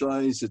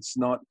franchise. It's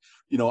not,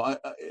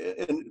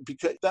 and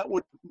because that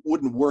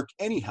wouldn't work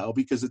anyhow,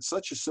 because it's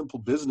such a simple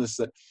business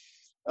that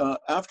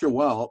after a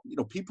while,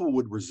 people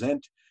would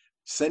resent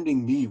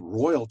sending me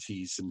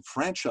royalties and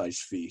franchise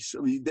fees.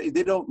 I mean,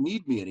 they don't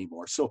need me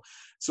anymore. So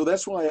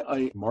that's why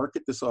I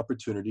market this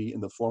opportunity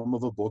in the form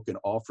of a book and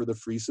offer the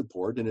free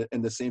support.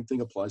 And the same thing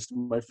applies to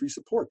my free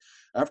support.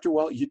 After a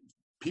while,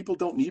 people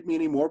don't need me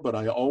anymore, but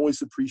I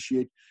always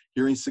appreciate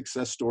hearing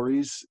success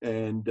stories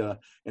and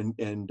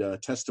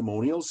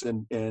testimonials.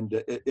 And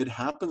it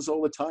happens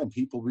all the time.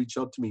 People reach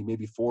out to me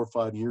maybe 4 or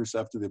 5 years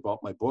after they bought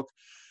my book,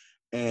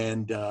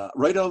 and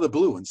right out of the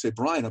blue, and say,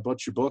 Brian, I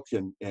bought your book,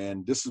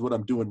 and this is what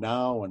I'm doing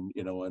now, and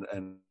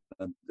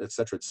et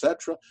cetera, et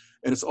cetera.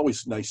 And it's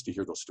always nice to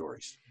hear those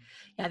stories.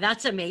 Yeah,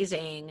 that's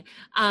amazing.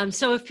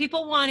 So if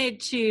people wanted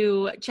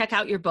to check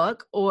out your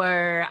book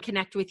or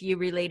connect with you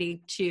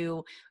relating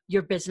to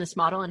your business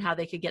model and how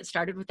they could get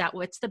started with that,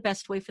 what's the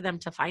best way for them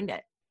to find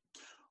it?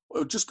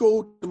 Well, just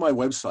go to my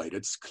website.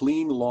 It's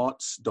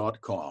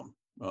cleanlots.com.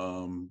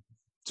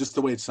 Just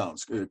the way it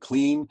sounds,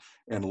 clean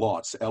and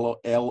lots,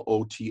 LOTS.com.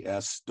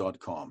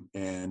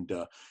 And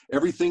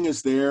everything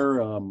is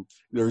there.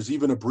 There's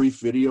even a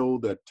brief video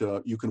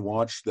that you can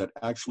watch that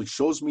actually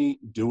shows me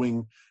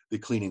doing the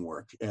cleaning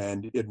work.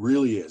 And it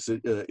really is.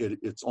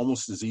 It's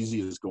almost as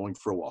easy as going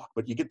for a walk,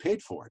 but you get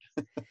paid for it.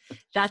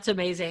 That's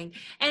amazing.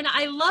 And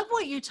I love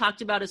what you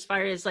talked about as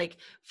far as like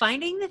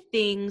finding the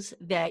things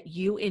that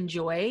you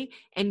enjoy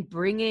and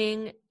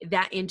bringing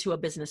that into a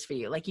business for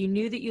you. Like you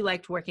knew that you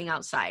liked working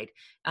outside.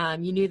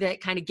 You knew that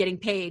kind of getting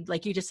paid,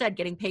 like you just said,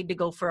 getting paid to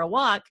go for a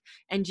walk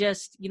and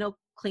just,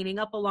 cleaning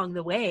up along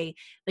the way.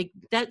 Like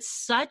that's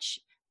such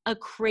a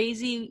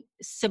crazy,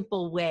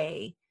 simple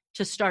way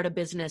to start a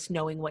business,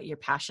 knowing what your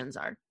passions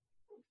are.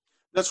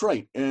 That's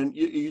right. And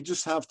you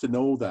just have to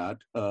know that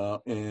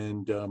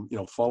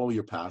and follow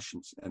your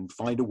passions and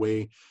find a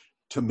way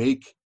to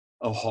make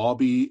a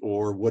hobby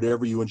or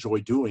whatever you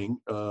enjoy doing,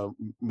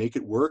 make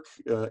it work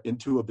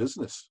into a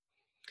business.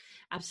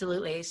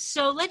 Absolutely.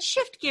 So let's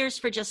shift gears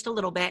for just a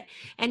little bit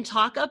and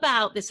talk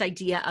about this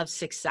idea of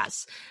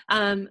success.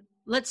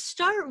 Let's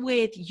start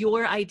with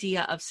your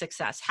idea of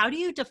success. How do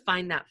you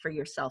define that for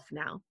yourself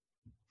now?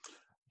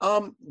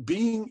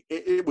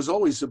 It was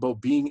always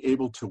about being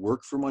able to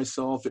work for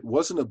myself. It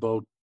wasn't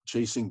about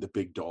chasing the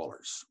big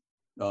dollars.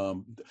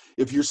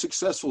 If you're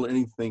successful at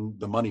anything,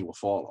 the money will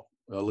follow.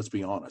 Let's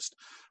be honest.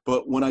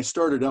 But when I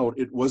started out,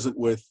 it wasn't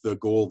with the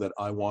goal that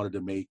I wanted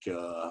to make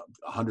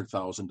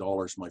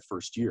 $100,000 my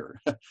first year.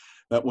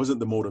 That wasn't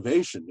the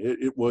motivation.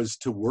 It was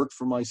to work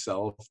for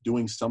myself,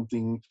 doing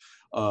something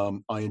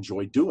I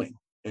enjoyed doing,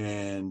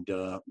 and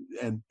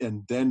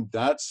then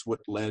that's what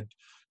led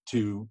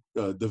to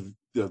the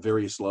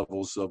various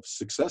levels of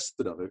success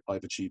that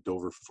I've achieved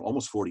over for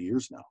almost 40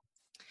 years now.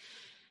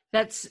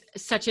 That's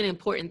such an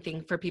important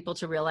thing for people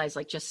to realize,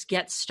 like just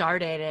get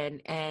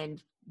started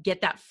and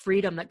get that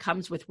freedom that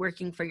comes with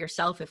working for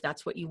yourself if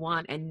that's what you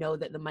want, and know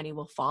that the money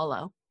will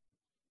follow.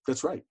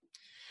 That's right.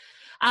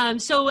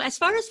 So as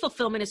far as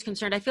fulfillment is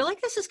concerned, I feel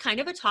like this is kind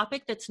of a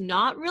topic that's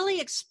not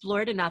really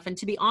explored enough. And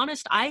to be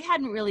honest, I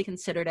hadn't really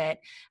considered it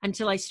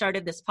until I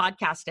started this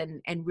podcast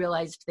and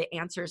realized the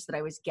answers that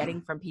I was getting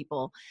from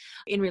people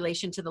in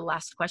relation to the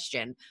last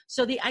question.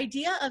 So the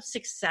idea of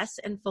success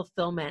and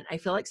fulfillment, I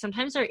feel like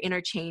sometimes are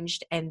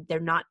interchanged and they're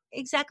not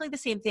exactly the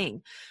same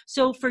thing.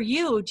 So for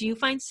you, do you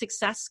find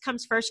success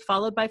comes first,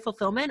 followed by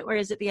fulfillment, or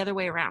is it the other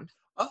way around?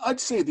 I'd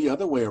say the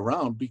other way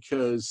around,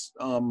 because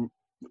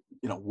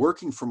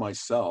working for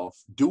myself,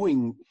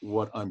 doing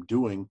what I'm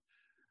doing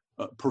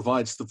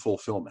provides the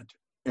fulfillment.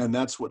 And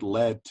that's what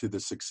led to the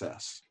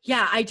success.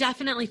 Yeah, I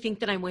definitely think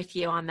that I'm with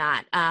you on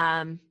that.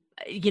 I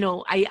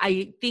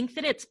think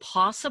that it's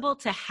possible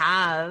to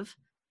have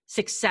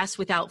success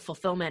without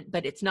fulfillment,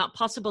 but it's not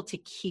possible to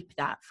keep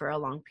that for a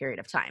long period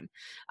of time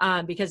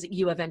because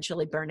you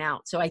eventually burn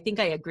out. So I think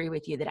I agree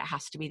with you that it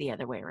has to be the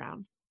other way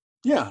around.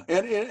 Yeah,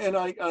 and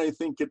I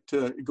think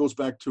it goes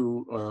back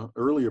to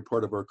earlier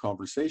part of our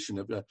conversation.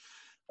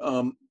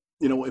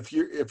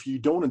 If you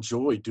don't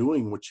enjoy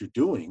doing what you're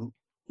doing,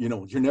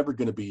 you're never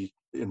going to be,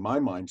 in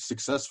my mind,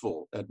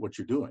 successful at what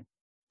you're doing.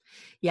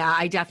 Yeah,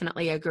 I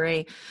definitely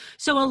agree.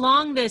 So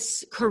along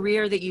this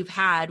career that you've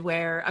had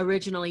where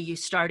originally you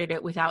started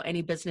it without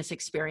any business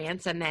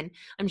experience, and then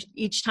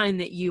each time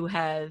that you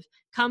have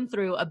come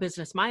through a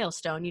business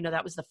milestone,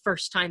 that was the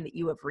first time that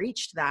you have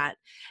reached that.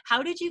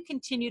 How did you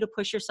continue to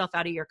push yourself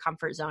out of your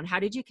comfort zone? How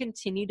did you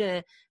continue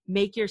to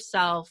make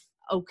yourself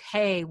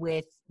okay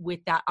with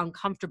that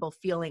uncomfortable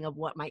feeling of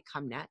what might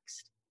come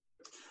next?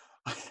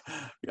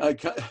 I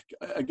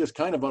guess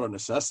kind of out of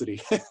necessity.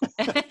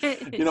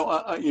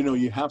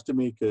 You have to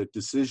make a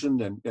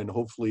decision, and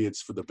hopefully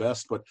it's for the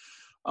best. But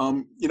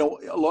a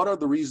lot of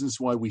the reasons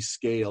why we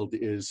scaled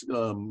is,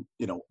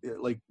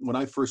 like when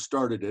I first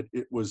started it,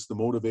 it was the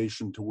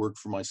motivation to work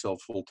for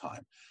myself full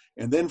time,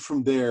 and then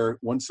from there,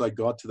 once I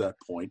got to that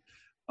point,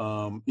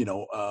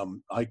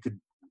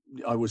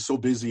 I was so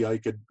busy I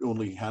could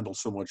only handle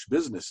so much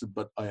business,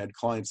 but I had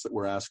clients that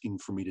were asking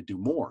for me to do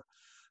more.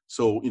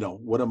 So,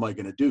 what am I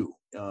going to do?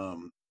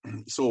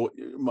 So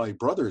my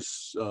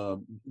brothers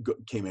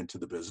came into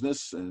the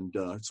business, and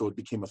so it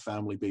became a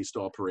family-based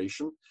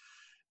operation.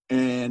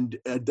 And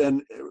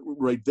then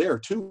right there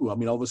too, I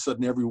mean, all of a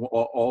sudden,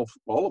 all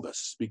of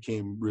us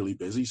became really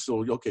busy.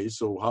 So, okay,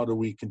 so how do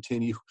we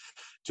continue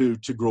to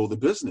grow the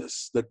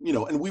business?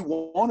 And we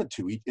wanted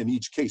to. In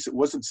each case, it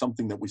wasn't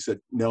something that we said,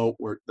 no,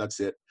 that's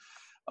it.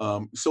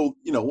 So,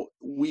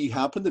 we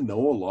happen to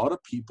know a lot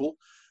of people,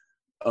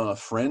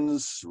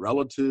 friends,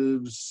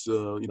 relatives,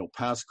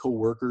 past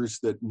coworkers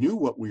that knew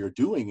what we were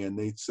doing, and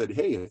they said,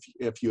 "Hey,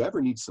 if you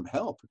ever need some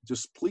help,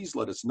 just please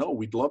let us know.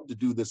 We'd love to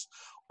do this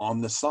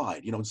on the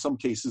side." In some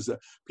cases,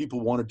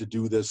 people wanted to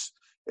do this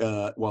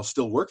while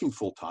still working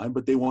full time,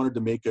 but they wanted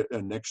to make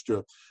an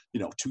extra,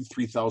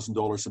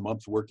 $2,000-3,000 a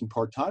month working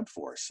part time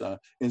for us.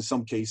 In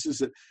some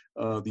cases,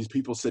 these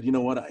people said, "You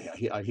know what?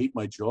 I hate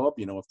my job.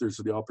 If there's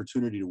the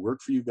opportunity to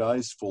work for you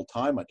guys full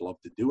time, I'd love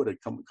to do it.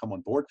 I'd come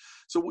on board."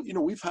 So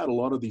we've had a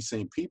lot of these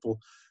same people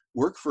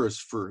work for us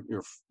for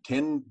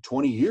 10,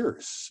 20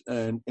 years,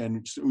 and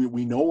so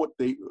we know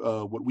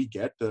what we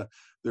get.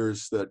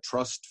 There's the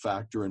trust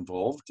factor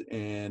involved,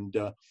 and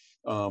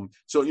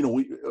so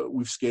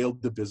we've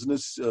scaled the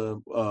business.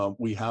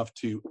 We have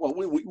to. Well,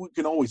 we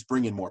can always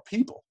bring in more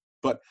people,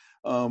 but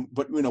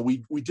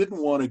we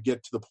didn't want to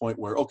get to the point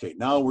where, okay,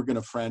 now we're going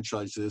to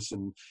franchise this,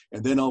 and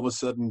then all of a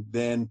sudden,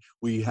 then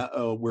we're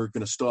going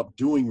to stop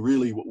doing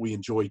really what we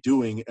enjoy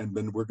doing, and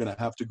then we're going to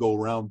have to go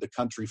around the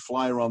country,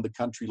 fly around the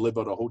country, live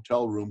out of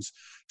hotel rooms,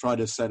 try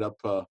to set up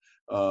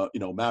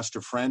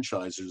master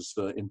franchisers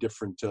in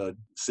different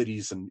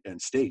cities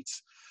and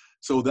states.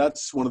 So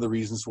that's one of the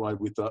reasons why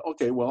we thought,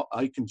 okay, well,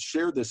 I can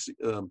share this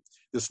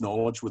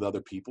knowledge with other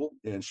people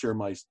and share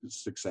my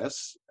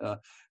success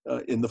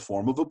in the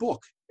form of a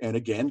book. And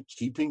again,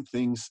 keeping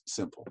things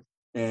simple.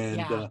 And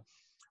Yeah.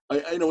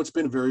 I know it's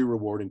been very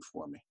rewarding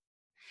for me.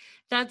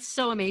 That's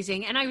so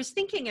amazing. And I was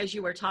thinking as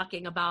you were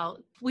talking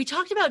about, we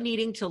talked about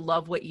needing to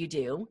love what you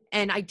do.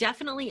 And I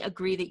definitely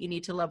agree that you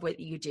need to love what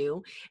you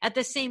do. At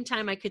the same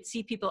time, I could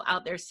see people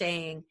out there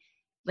saying,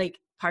 like,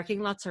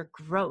 parking lots are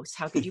gross.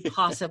 How could you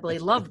possibly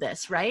love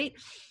this, right?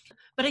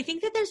 But I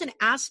think that there's an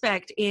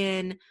aspect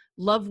in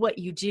love what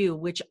you do,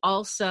 which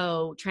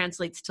also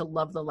translates to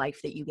love the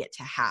life that you get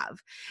to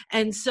have.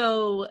 And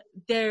so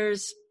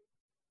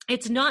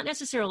it's not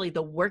necessarily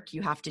the work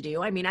you have to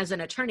do. I mean, as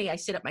an attorney, I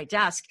sit at my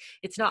desk.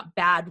 It's not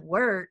bad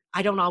work.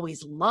 I don't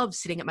always love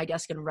sitting at my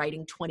desk and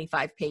writing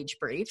 25-page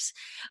briefs,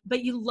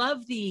 but you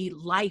love the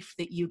life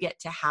that you get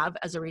to have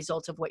as a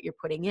result of what you're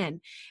putting in.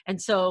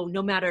 And so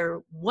no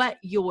matter what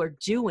you're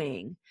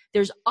doing,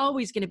 there's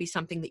always going to be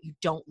something that you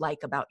don't like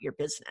about your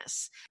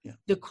business. Yeah.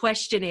 The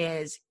question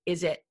is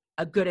it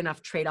a good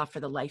enough trade-off for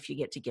the life you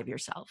get to give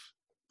yourself?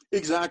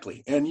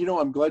 Exactly. And,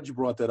 I'm glad you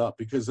brought that up,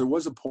 because there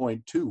was a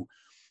point too,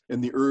 in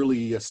the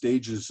early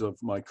stages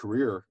of my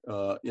career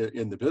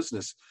in the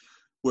business,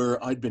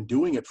 where I'd been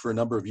doing it for a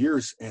number of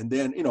years, and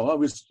then I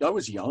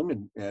was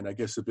young and I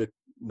guess a bit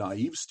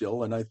naive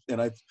still, and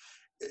I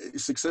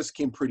success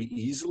came pretty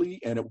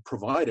easily, and it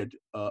provided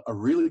a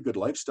really good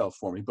lifestyle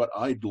for me. But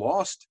I'd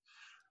lost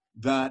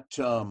that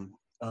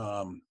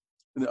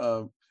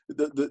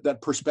that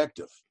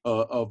perspective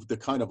of the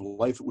kind of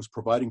life it was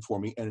providing for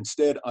me, and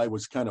instead I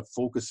was kind of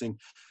focusing.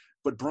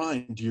 But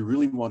Brian, do you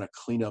really want to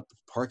clean up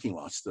parking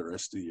lots the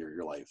rest of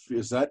your life?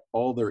 Is that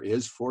all there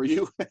is for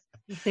you?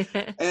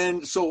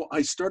 And so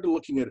I started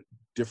looking at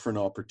different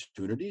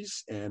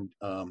opportunities, and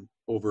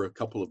over a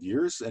couple of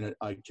years, and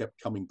I kept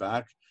coming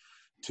back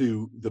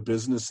to the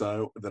business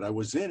that I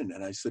was in.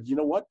 And I said, you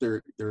know what,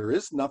 there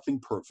is nothing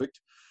perfect.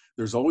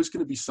 There's always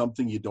going to be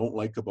something you don't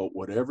like about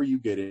whatever you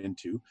get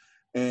into.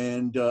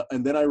 And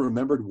then I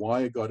remembered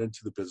why I got into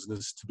the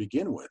business to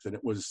begin with. And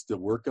it was to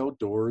work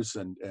outdoors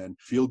and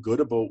feel good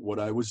about what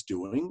I was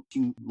doing,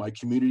 making my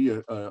community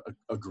a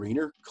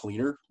greener,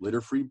 cleaner,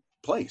 litter-free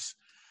place.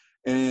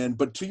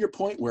 But to your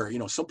point where,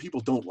 some people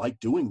don't like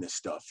doing this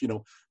stuff,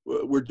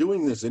 we're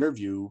doing this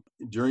interview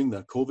during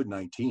the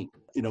COVID-19.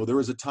 There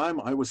was a time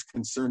I was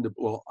concerned,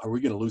 well, are we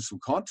going to lose some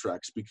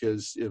contracts?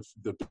 Because if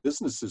the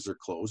businesses are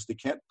closed, they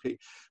can't pay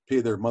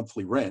their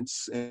monthly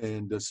rents.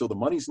 And so the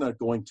money's not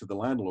going to the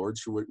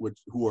landlords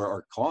who are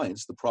our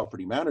clients, the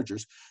property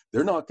managers.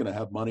 They're not going to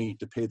have money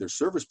to pay their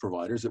service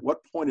providers. At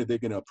what point are they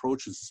going to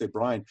approach us and say,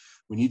 Brian,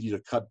 we need you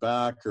to cut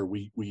back, or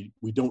we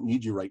don't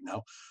need you right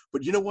now?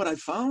 But you know what I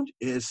found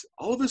is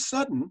all of a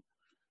sudden,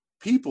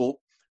 people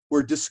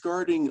were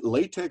discarding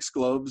latex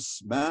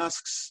gloves,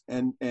 masks,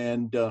 and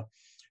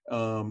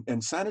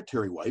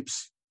sanitary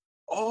wipes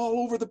all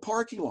over the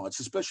parking lots,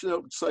 especially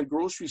outside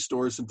grocery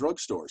stores and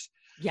drugstores.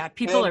 Yeah,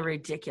 people are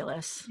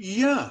ridiculous.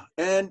 Yeah,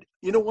 and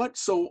you know what?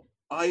 So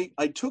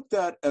I took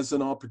that as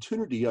an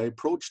opportunity. I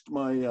approached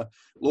my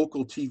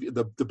local TV,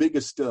 the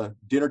biggest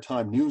dinner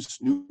time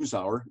news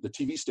hour, the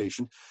TV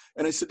station,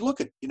 and I said,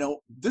 "Look,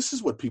 this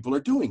is what people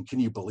are doing. Can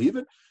you believe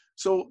it?"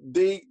 So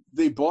they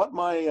bought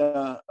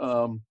my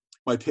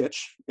my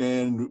pitch,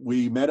 and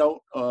we met out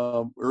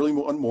early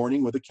one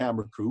morning with a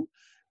camera crew,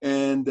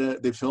 and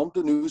they filmed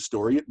the news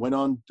story. It went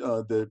on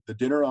the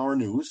dinner hour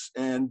news,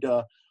 and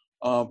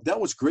that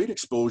was great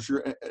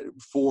exposure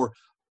for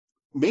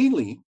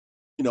mainly,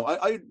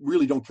 I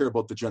really don't care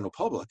about the general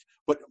public,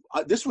 but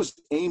this was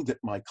aimed at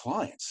my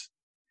clients.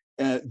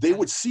 They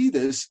would see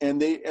this,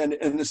 and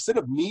instead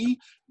of me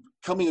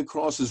coming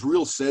across as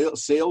real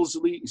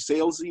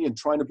salesy and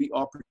trying to be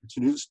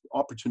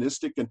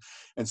opportunistic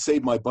and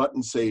save my butt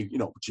and say,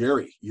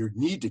 Jerry, you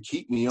need to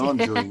keep me on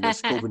during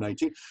this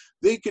COVID-19.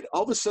 They could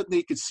all of a sudden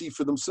they could see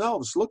for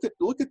themselves. Look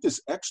at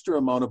this extra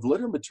amount of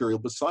litter material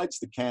besides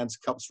the cans,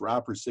 cups,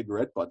 wrappers,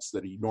 cigarette butts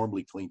that he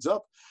normally cleans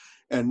up,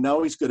 and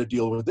now he's got to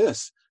deal with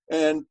this.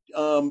 And,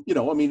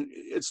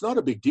 it's not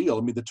a big deal.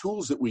 I mean, the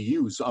tools that we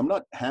use, I'm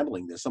not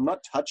handling this. I'm not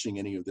touching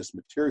any of this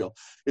material.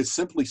 It's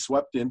simply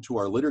swept into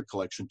our litter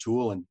collection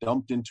tool and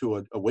dumped into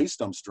a waste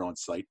dumpster on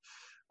site.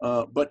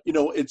 But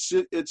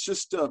it's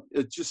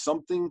just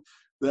something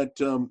that,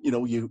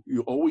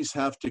 you always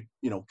have to,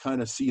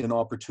 kind of see an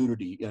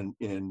opportunity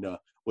when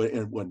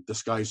the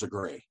skies are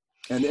gray.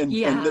 And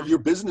that your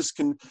business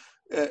can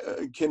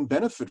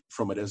benefit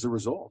from it as a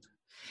result.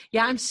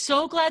 Yeah, I'm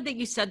so glad that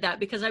you said that,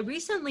 because I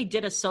recently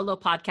did a solo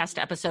podcast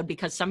episode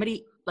because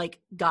somebody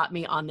got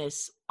me on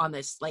this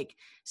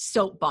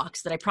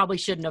soapbox that I probably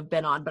shouldn't have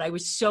been on, but I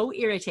was so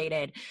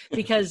irritated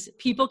because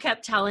people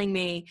kept telling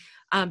me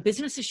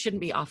businesses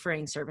shouldn't be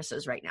offering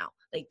services right now.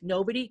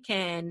 Nobody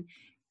can.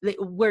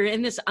 We're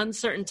in this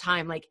uncertain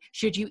time.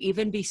 Should you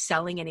even be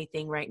selling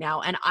anything right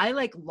now? And I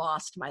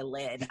lost my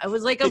lid. I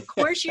was like, of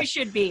course you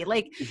should be.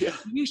 Yeah.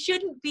 You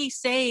shouldn't be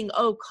saying,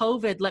 oh,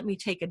 COVID, let me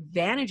take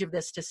advantage of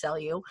this to sell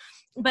you.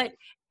 But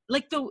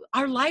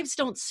our lives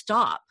don't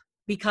stop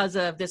because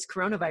of this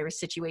coronavirus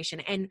situation.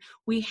 And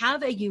we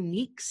have a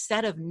unique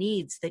set of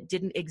needs that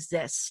didn't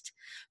exist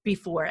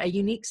before, a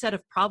unique set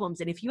of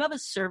problems. And if you have a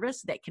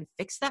service that can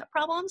fix that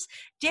problems,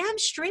 damn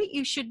straight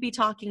you should be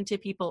talking to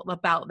people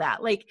about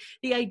that.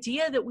 The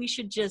idea that we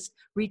should just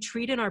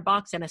retreat in our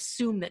box and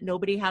assume that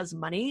nobody has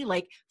money,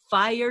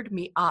 fired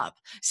me up.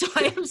 So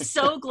I am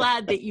so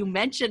glad that you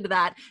mentioned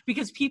that,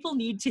 because people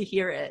need to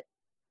hear it.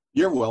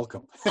 You're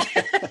welcome.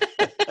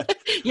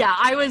 Yeah,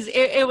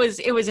 it was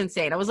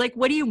insane. I was like,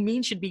 what do you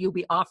mean you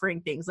be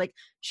offering things?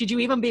 Should you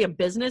even be a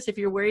business if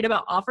you're worried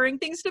about offering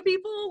things to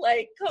people?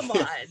 Come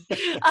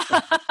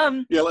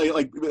on. Yeah,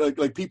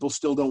 like people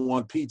still don't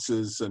want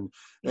pizzas and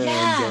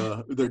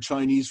their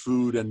Chinese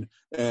food and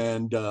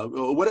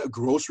what a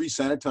grocery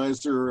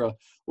sanitizer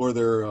or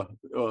their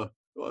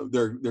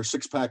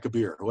 6-pack of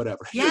beer or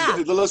whatever.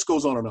 Yeah. The list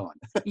goes on and on.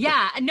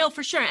 Yeah, no,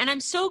 for sure. And I'm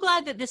so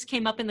glad that this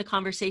came up in the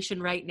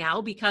conversation right now,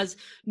 because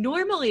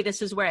normally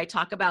this is where I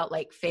talk about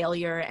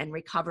failure and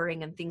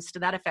recovering and things to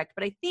that effect.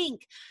 But I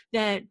think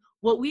that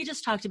what we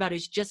just talked about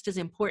is just as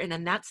important.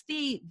 And that's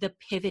the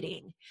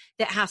pivoting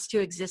that has to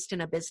exist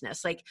in a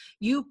business.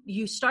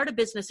 You start a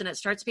business and it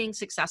starts being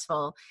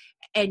successful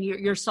and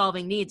you're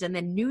solving needs, and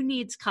then new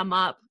needs come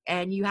up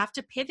and you have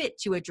to pivot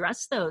to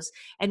address those.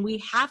 And we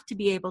have to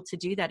be able to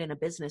do that in a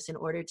business in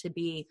order to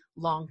be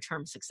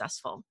long-term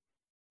successful.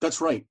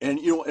 That's right. And,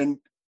 and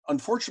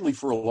unfortunately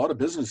for a lot of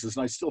businesses,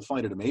 and I still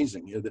find it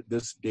amazing that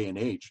this day and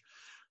age,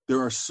 there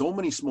are so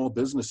many small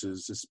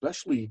businesses,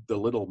 especially the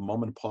little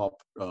mom and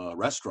pop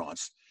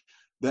restaurants,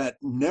 that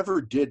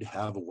never did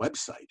have a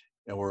website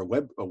or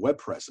a web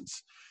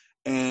presence.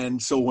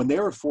 And so when they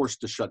were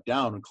forced to shut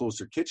down and close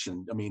their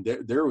kitchen, I mean,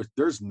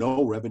 there's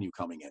no revenue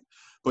coming in.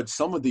 But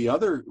some of the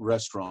other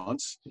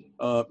restaurants,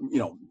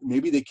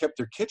 maybe they kept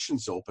their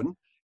kitchens open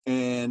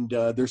and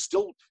they're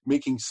still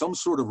making some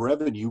sort of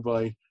revenue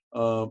by,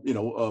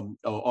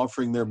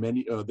 offering their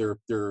menu,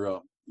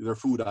 their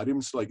food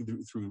items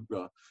through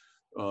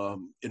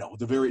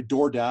the very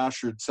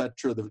DoorDash, or et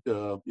cetera,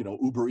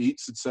 Uber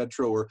Eats, et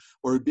cetera, or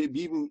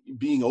even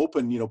being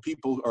open,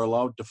 people are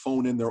allowed to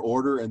phone in their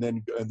order and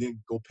then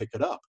go pick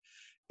it up.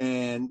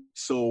 And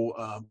so,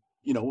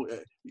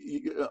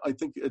 I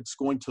think it's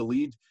going to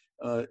lead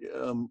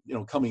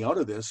coming out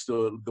of this,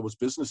 those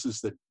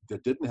businesses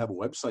that didn't have a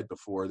website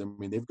before, I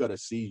mean, they've got to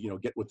see,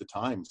 get with the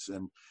times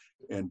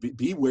and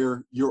be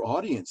where your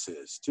audience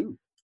is too.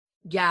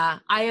 Yeah,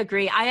 I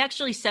agree. I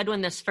actually said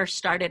when this first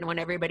started, when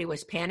everybody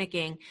was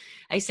panicking,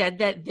 I said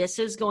that this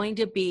is going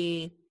to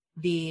be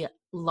the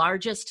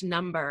largest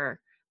number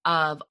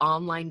of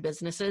online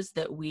businesses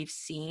that we've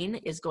seen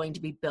is going to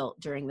be built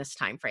during this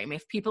time frame.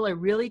 If people are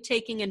really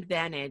taking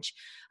advantage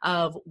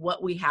of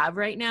what we have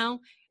right now,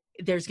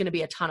 there's going to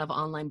be a ton of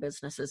online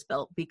businesses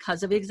built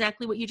because of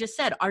exactly what you just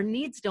said. Our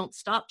needs don't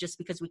stop just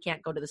because we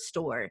can't go to the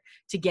store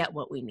to get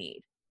what we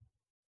need.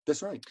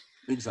 That's right.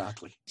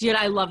 Exactly. Dude,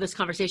 I love this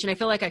conversation. I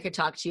feel like I could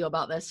talk to you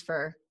about this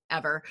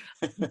forever,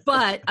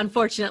 but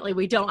unfortunately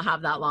we don't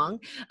have that long.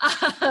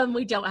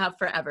 We don't have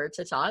forever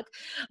to talk.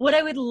 What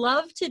I would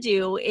love to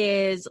do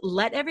is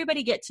let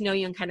everybody get to know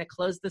you and kind of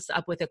close this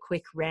up with a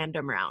quick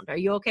random round. Are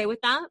you okay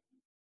with that?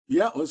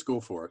 Yeah, let's go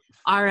for it.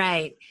 All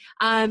right.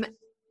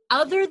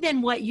 Other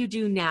than what you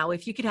do now,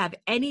 if you could have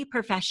any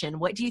profession,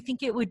 what do you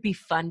think it would be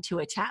fun to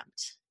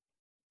attempt?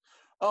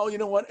 Oh, you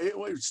know what? It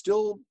would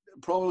still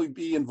probably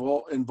be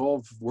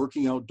involved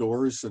working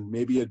outdoors, and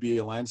maybe I'd be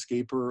a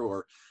landscaper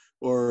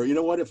or you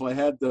know what? If I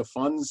had the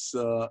funds,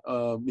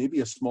 maybe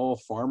a small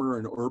farmer,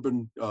 an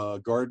urban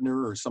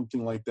gardener, or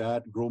something like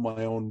that. Grow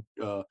my own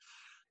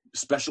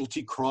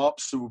specialty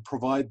crops to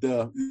provide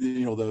the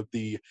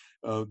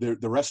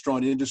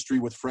restaurant industry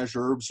with fresh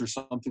herbs or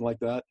something like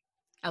that.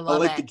 I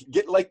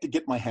like to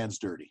get my hands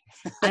dirty.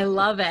 I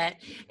love it.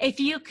 If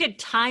you could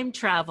time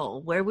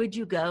travel, where would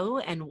you go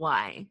and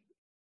why?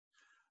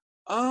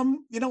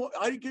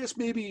 I guess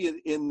maybe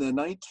in the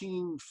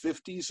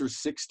 1950s or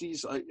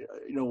 60s,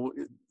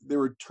 there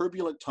were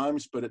turbulent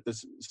times, but at the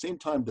same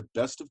time, the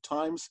best of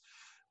times.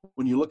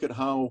 When you look at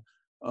how,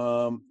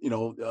 the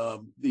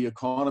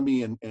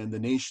economy and the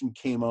nation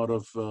came out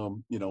of,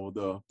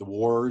 the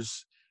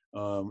wars,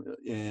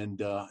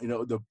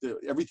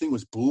 everything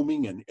was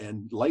booming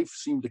and life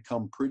seemed to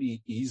come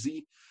pretty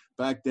easy.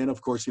 Back then,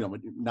 of course,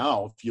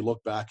 now if you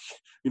look back,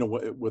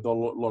 with a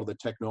lot of the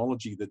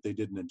technology that they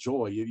didn't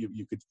enjoy,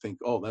 you could think,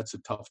 oh, that's a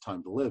tough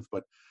time to live.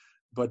 But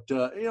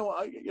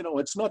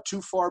it's not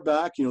too far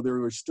back. There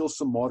were still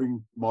some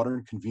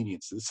modern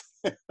conveniences.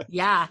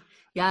 Yeah,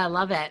 I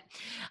love it.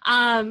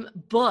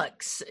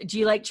 Books. Do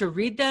you like to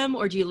read them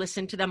or do you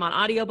listen to them on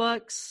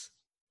audiobooks?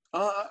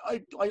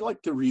 I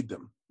like to read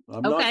them.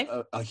 I'm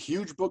not a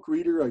huge book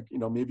reader. I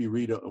maybe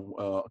read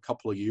a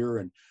couple a year,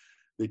 and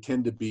they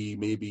tend to be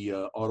maybe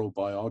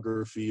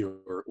autobiography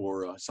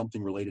or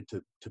something related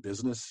to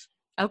business.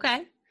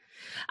 Okay.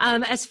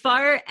 As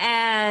far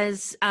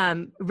as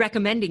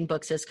recommending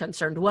books is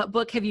concerned, what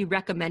book have you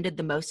recommended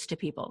the most to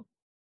people?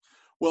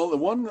 Well, the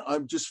one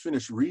I've just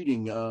finished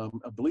reading, I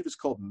believe it's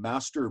called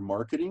Master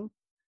Marketing.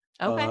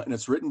 Okay. And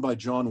it's written by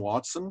John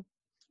Watson.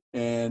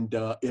 And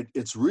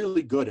it's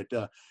really good.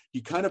 He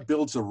kind of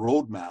builds a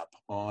roadmap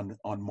on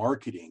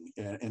marketing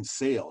and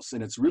sales,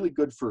 and it's really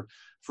good for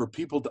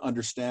people to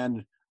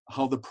understand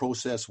how the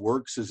process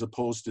works, as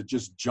opposed to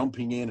just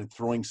jumping in and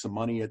throwing some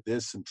money at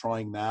this and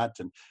trying that,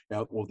 and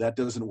well, that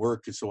doesn't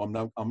work, so I'm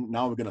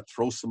now going to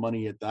throw some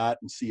money at that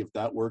and see if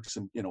that works,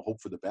 and hope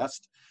for the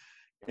best.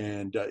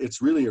 And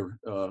it's really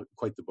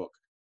quite the book.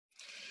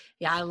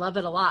 Yeah, I love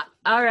it a lot.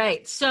 All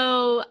right,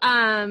 so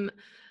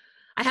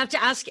I have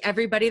to ask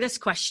everybody this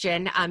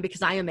question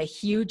because I am a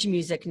huge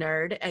music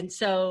nerd. And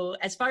so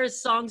as far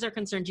as songs are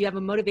concerned, do you have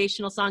a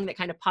motivational song that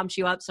kind of pumps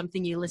you up,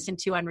 something you listen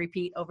to on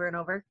repeat over and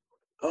over?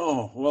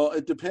 Oh, well,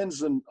 it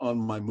depends on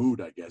my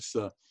mood, I guess.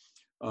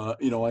 I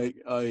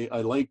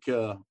like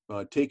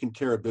Taking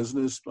Care of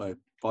Business by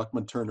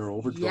Bachman Turner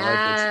Overdrive.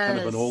 Yes. That's kind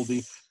of an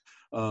oldie.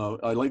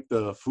 I like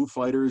the Foo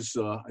Fighters,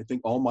 I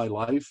think All My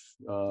Life.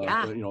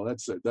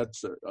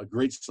 That's a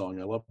great song.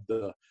 I love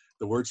the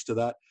words to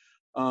that.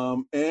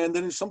 And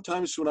then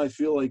sometimes when I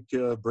feel like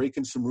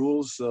breaking some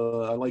rules,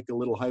 I like a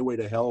little Highway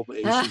to Hell.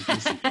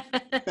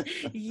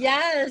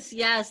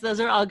 Yes. Those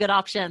are all good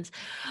options.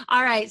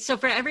 All right. So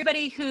for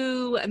everybody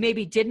who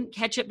maybe didn't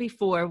catch it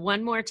before,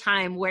 one more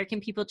time, where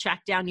can people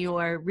track down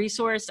your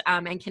resource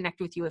and connect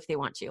with you if they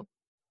want to?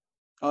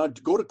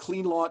 Go to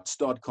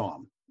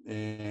cleanlots.com.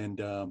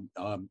 And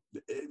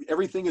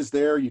everything is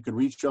there. You can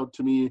reach out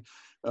to me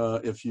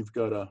if you've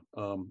got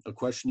a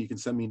question. You can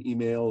send me an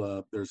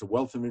email. There's a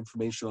wealth of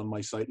information on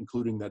my site,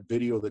 including that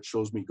video that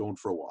shows me going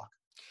for a walk.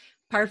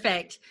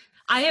 Perfect.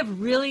 I have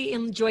really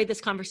enjoyed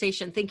this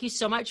conversation. Thank you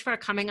so much for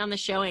coming on the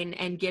show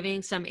and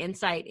giving some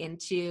insight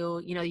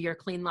into, your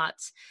Clean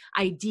Lots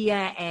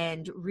idea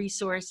and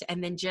resource,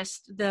 and then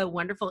just the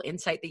wonderful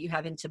insight that you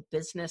have into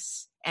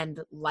business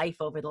and life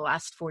over the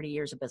last 40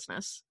 years of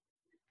business.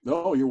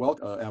 No, you're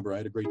welcome, Amber. I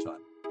had a great time.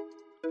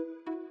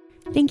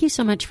 Thank you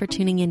so much for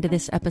tuning into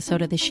this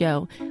episode of the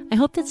show. I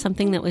hope that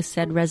something that was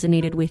said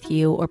resonated with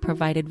you or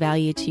provided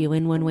value to you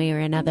in one way or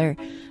another.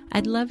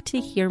 I'd love to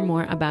hear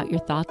more about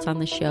your thoughts on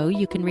the show.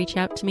 You can reach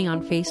out to me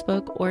on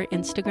Facebook or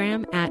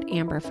Instagram at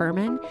Amber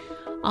Furman.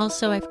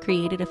 Also, I've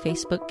created a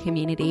Facebook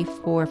community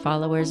for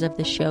followers of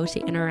the show to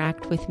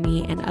interact with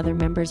me and other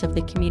members of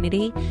the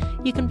community.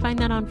 You can find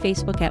that on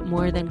Facebook at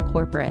More Than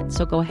Corporate.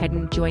 So go ahead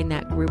and join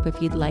that group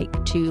if you'd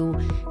like to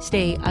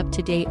stay up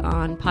to date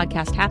on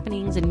podcast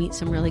happenings and meet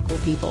some really cool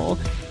people.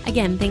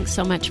 Again, thanks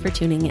so much for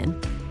tuning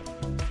in.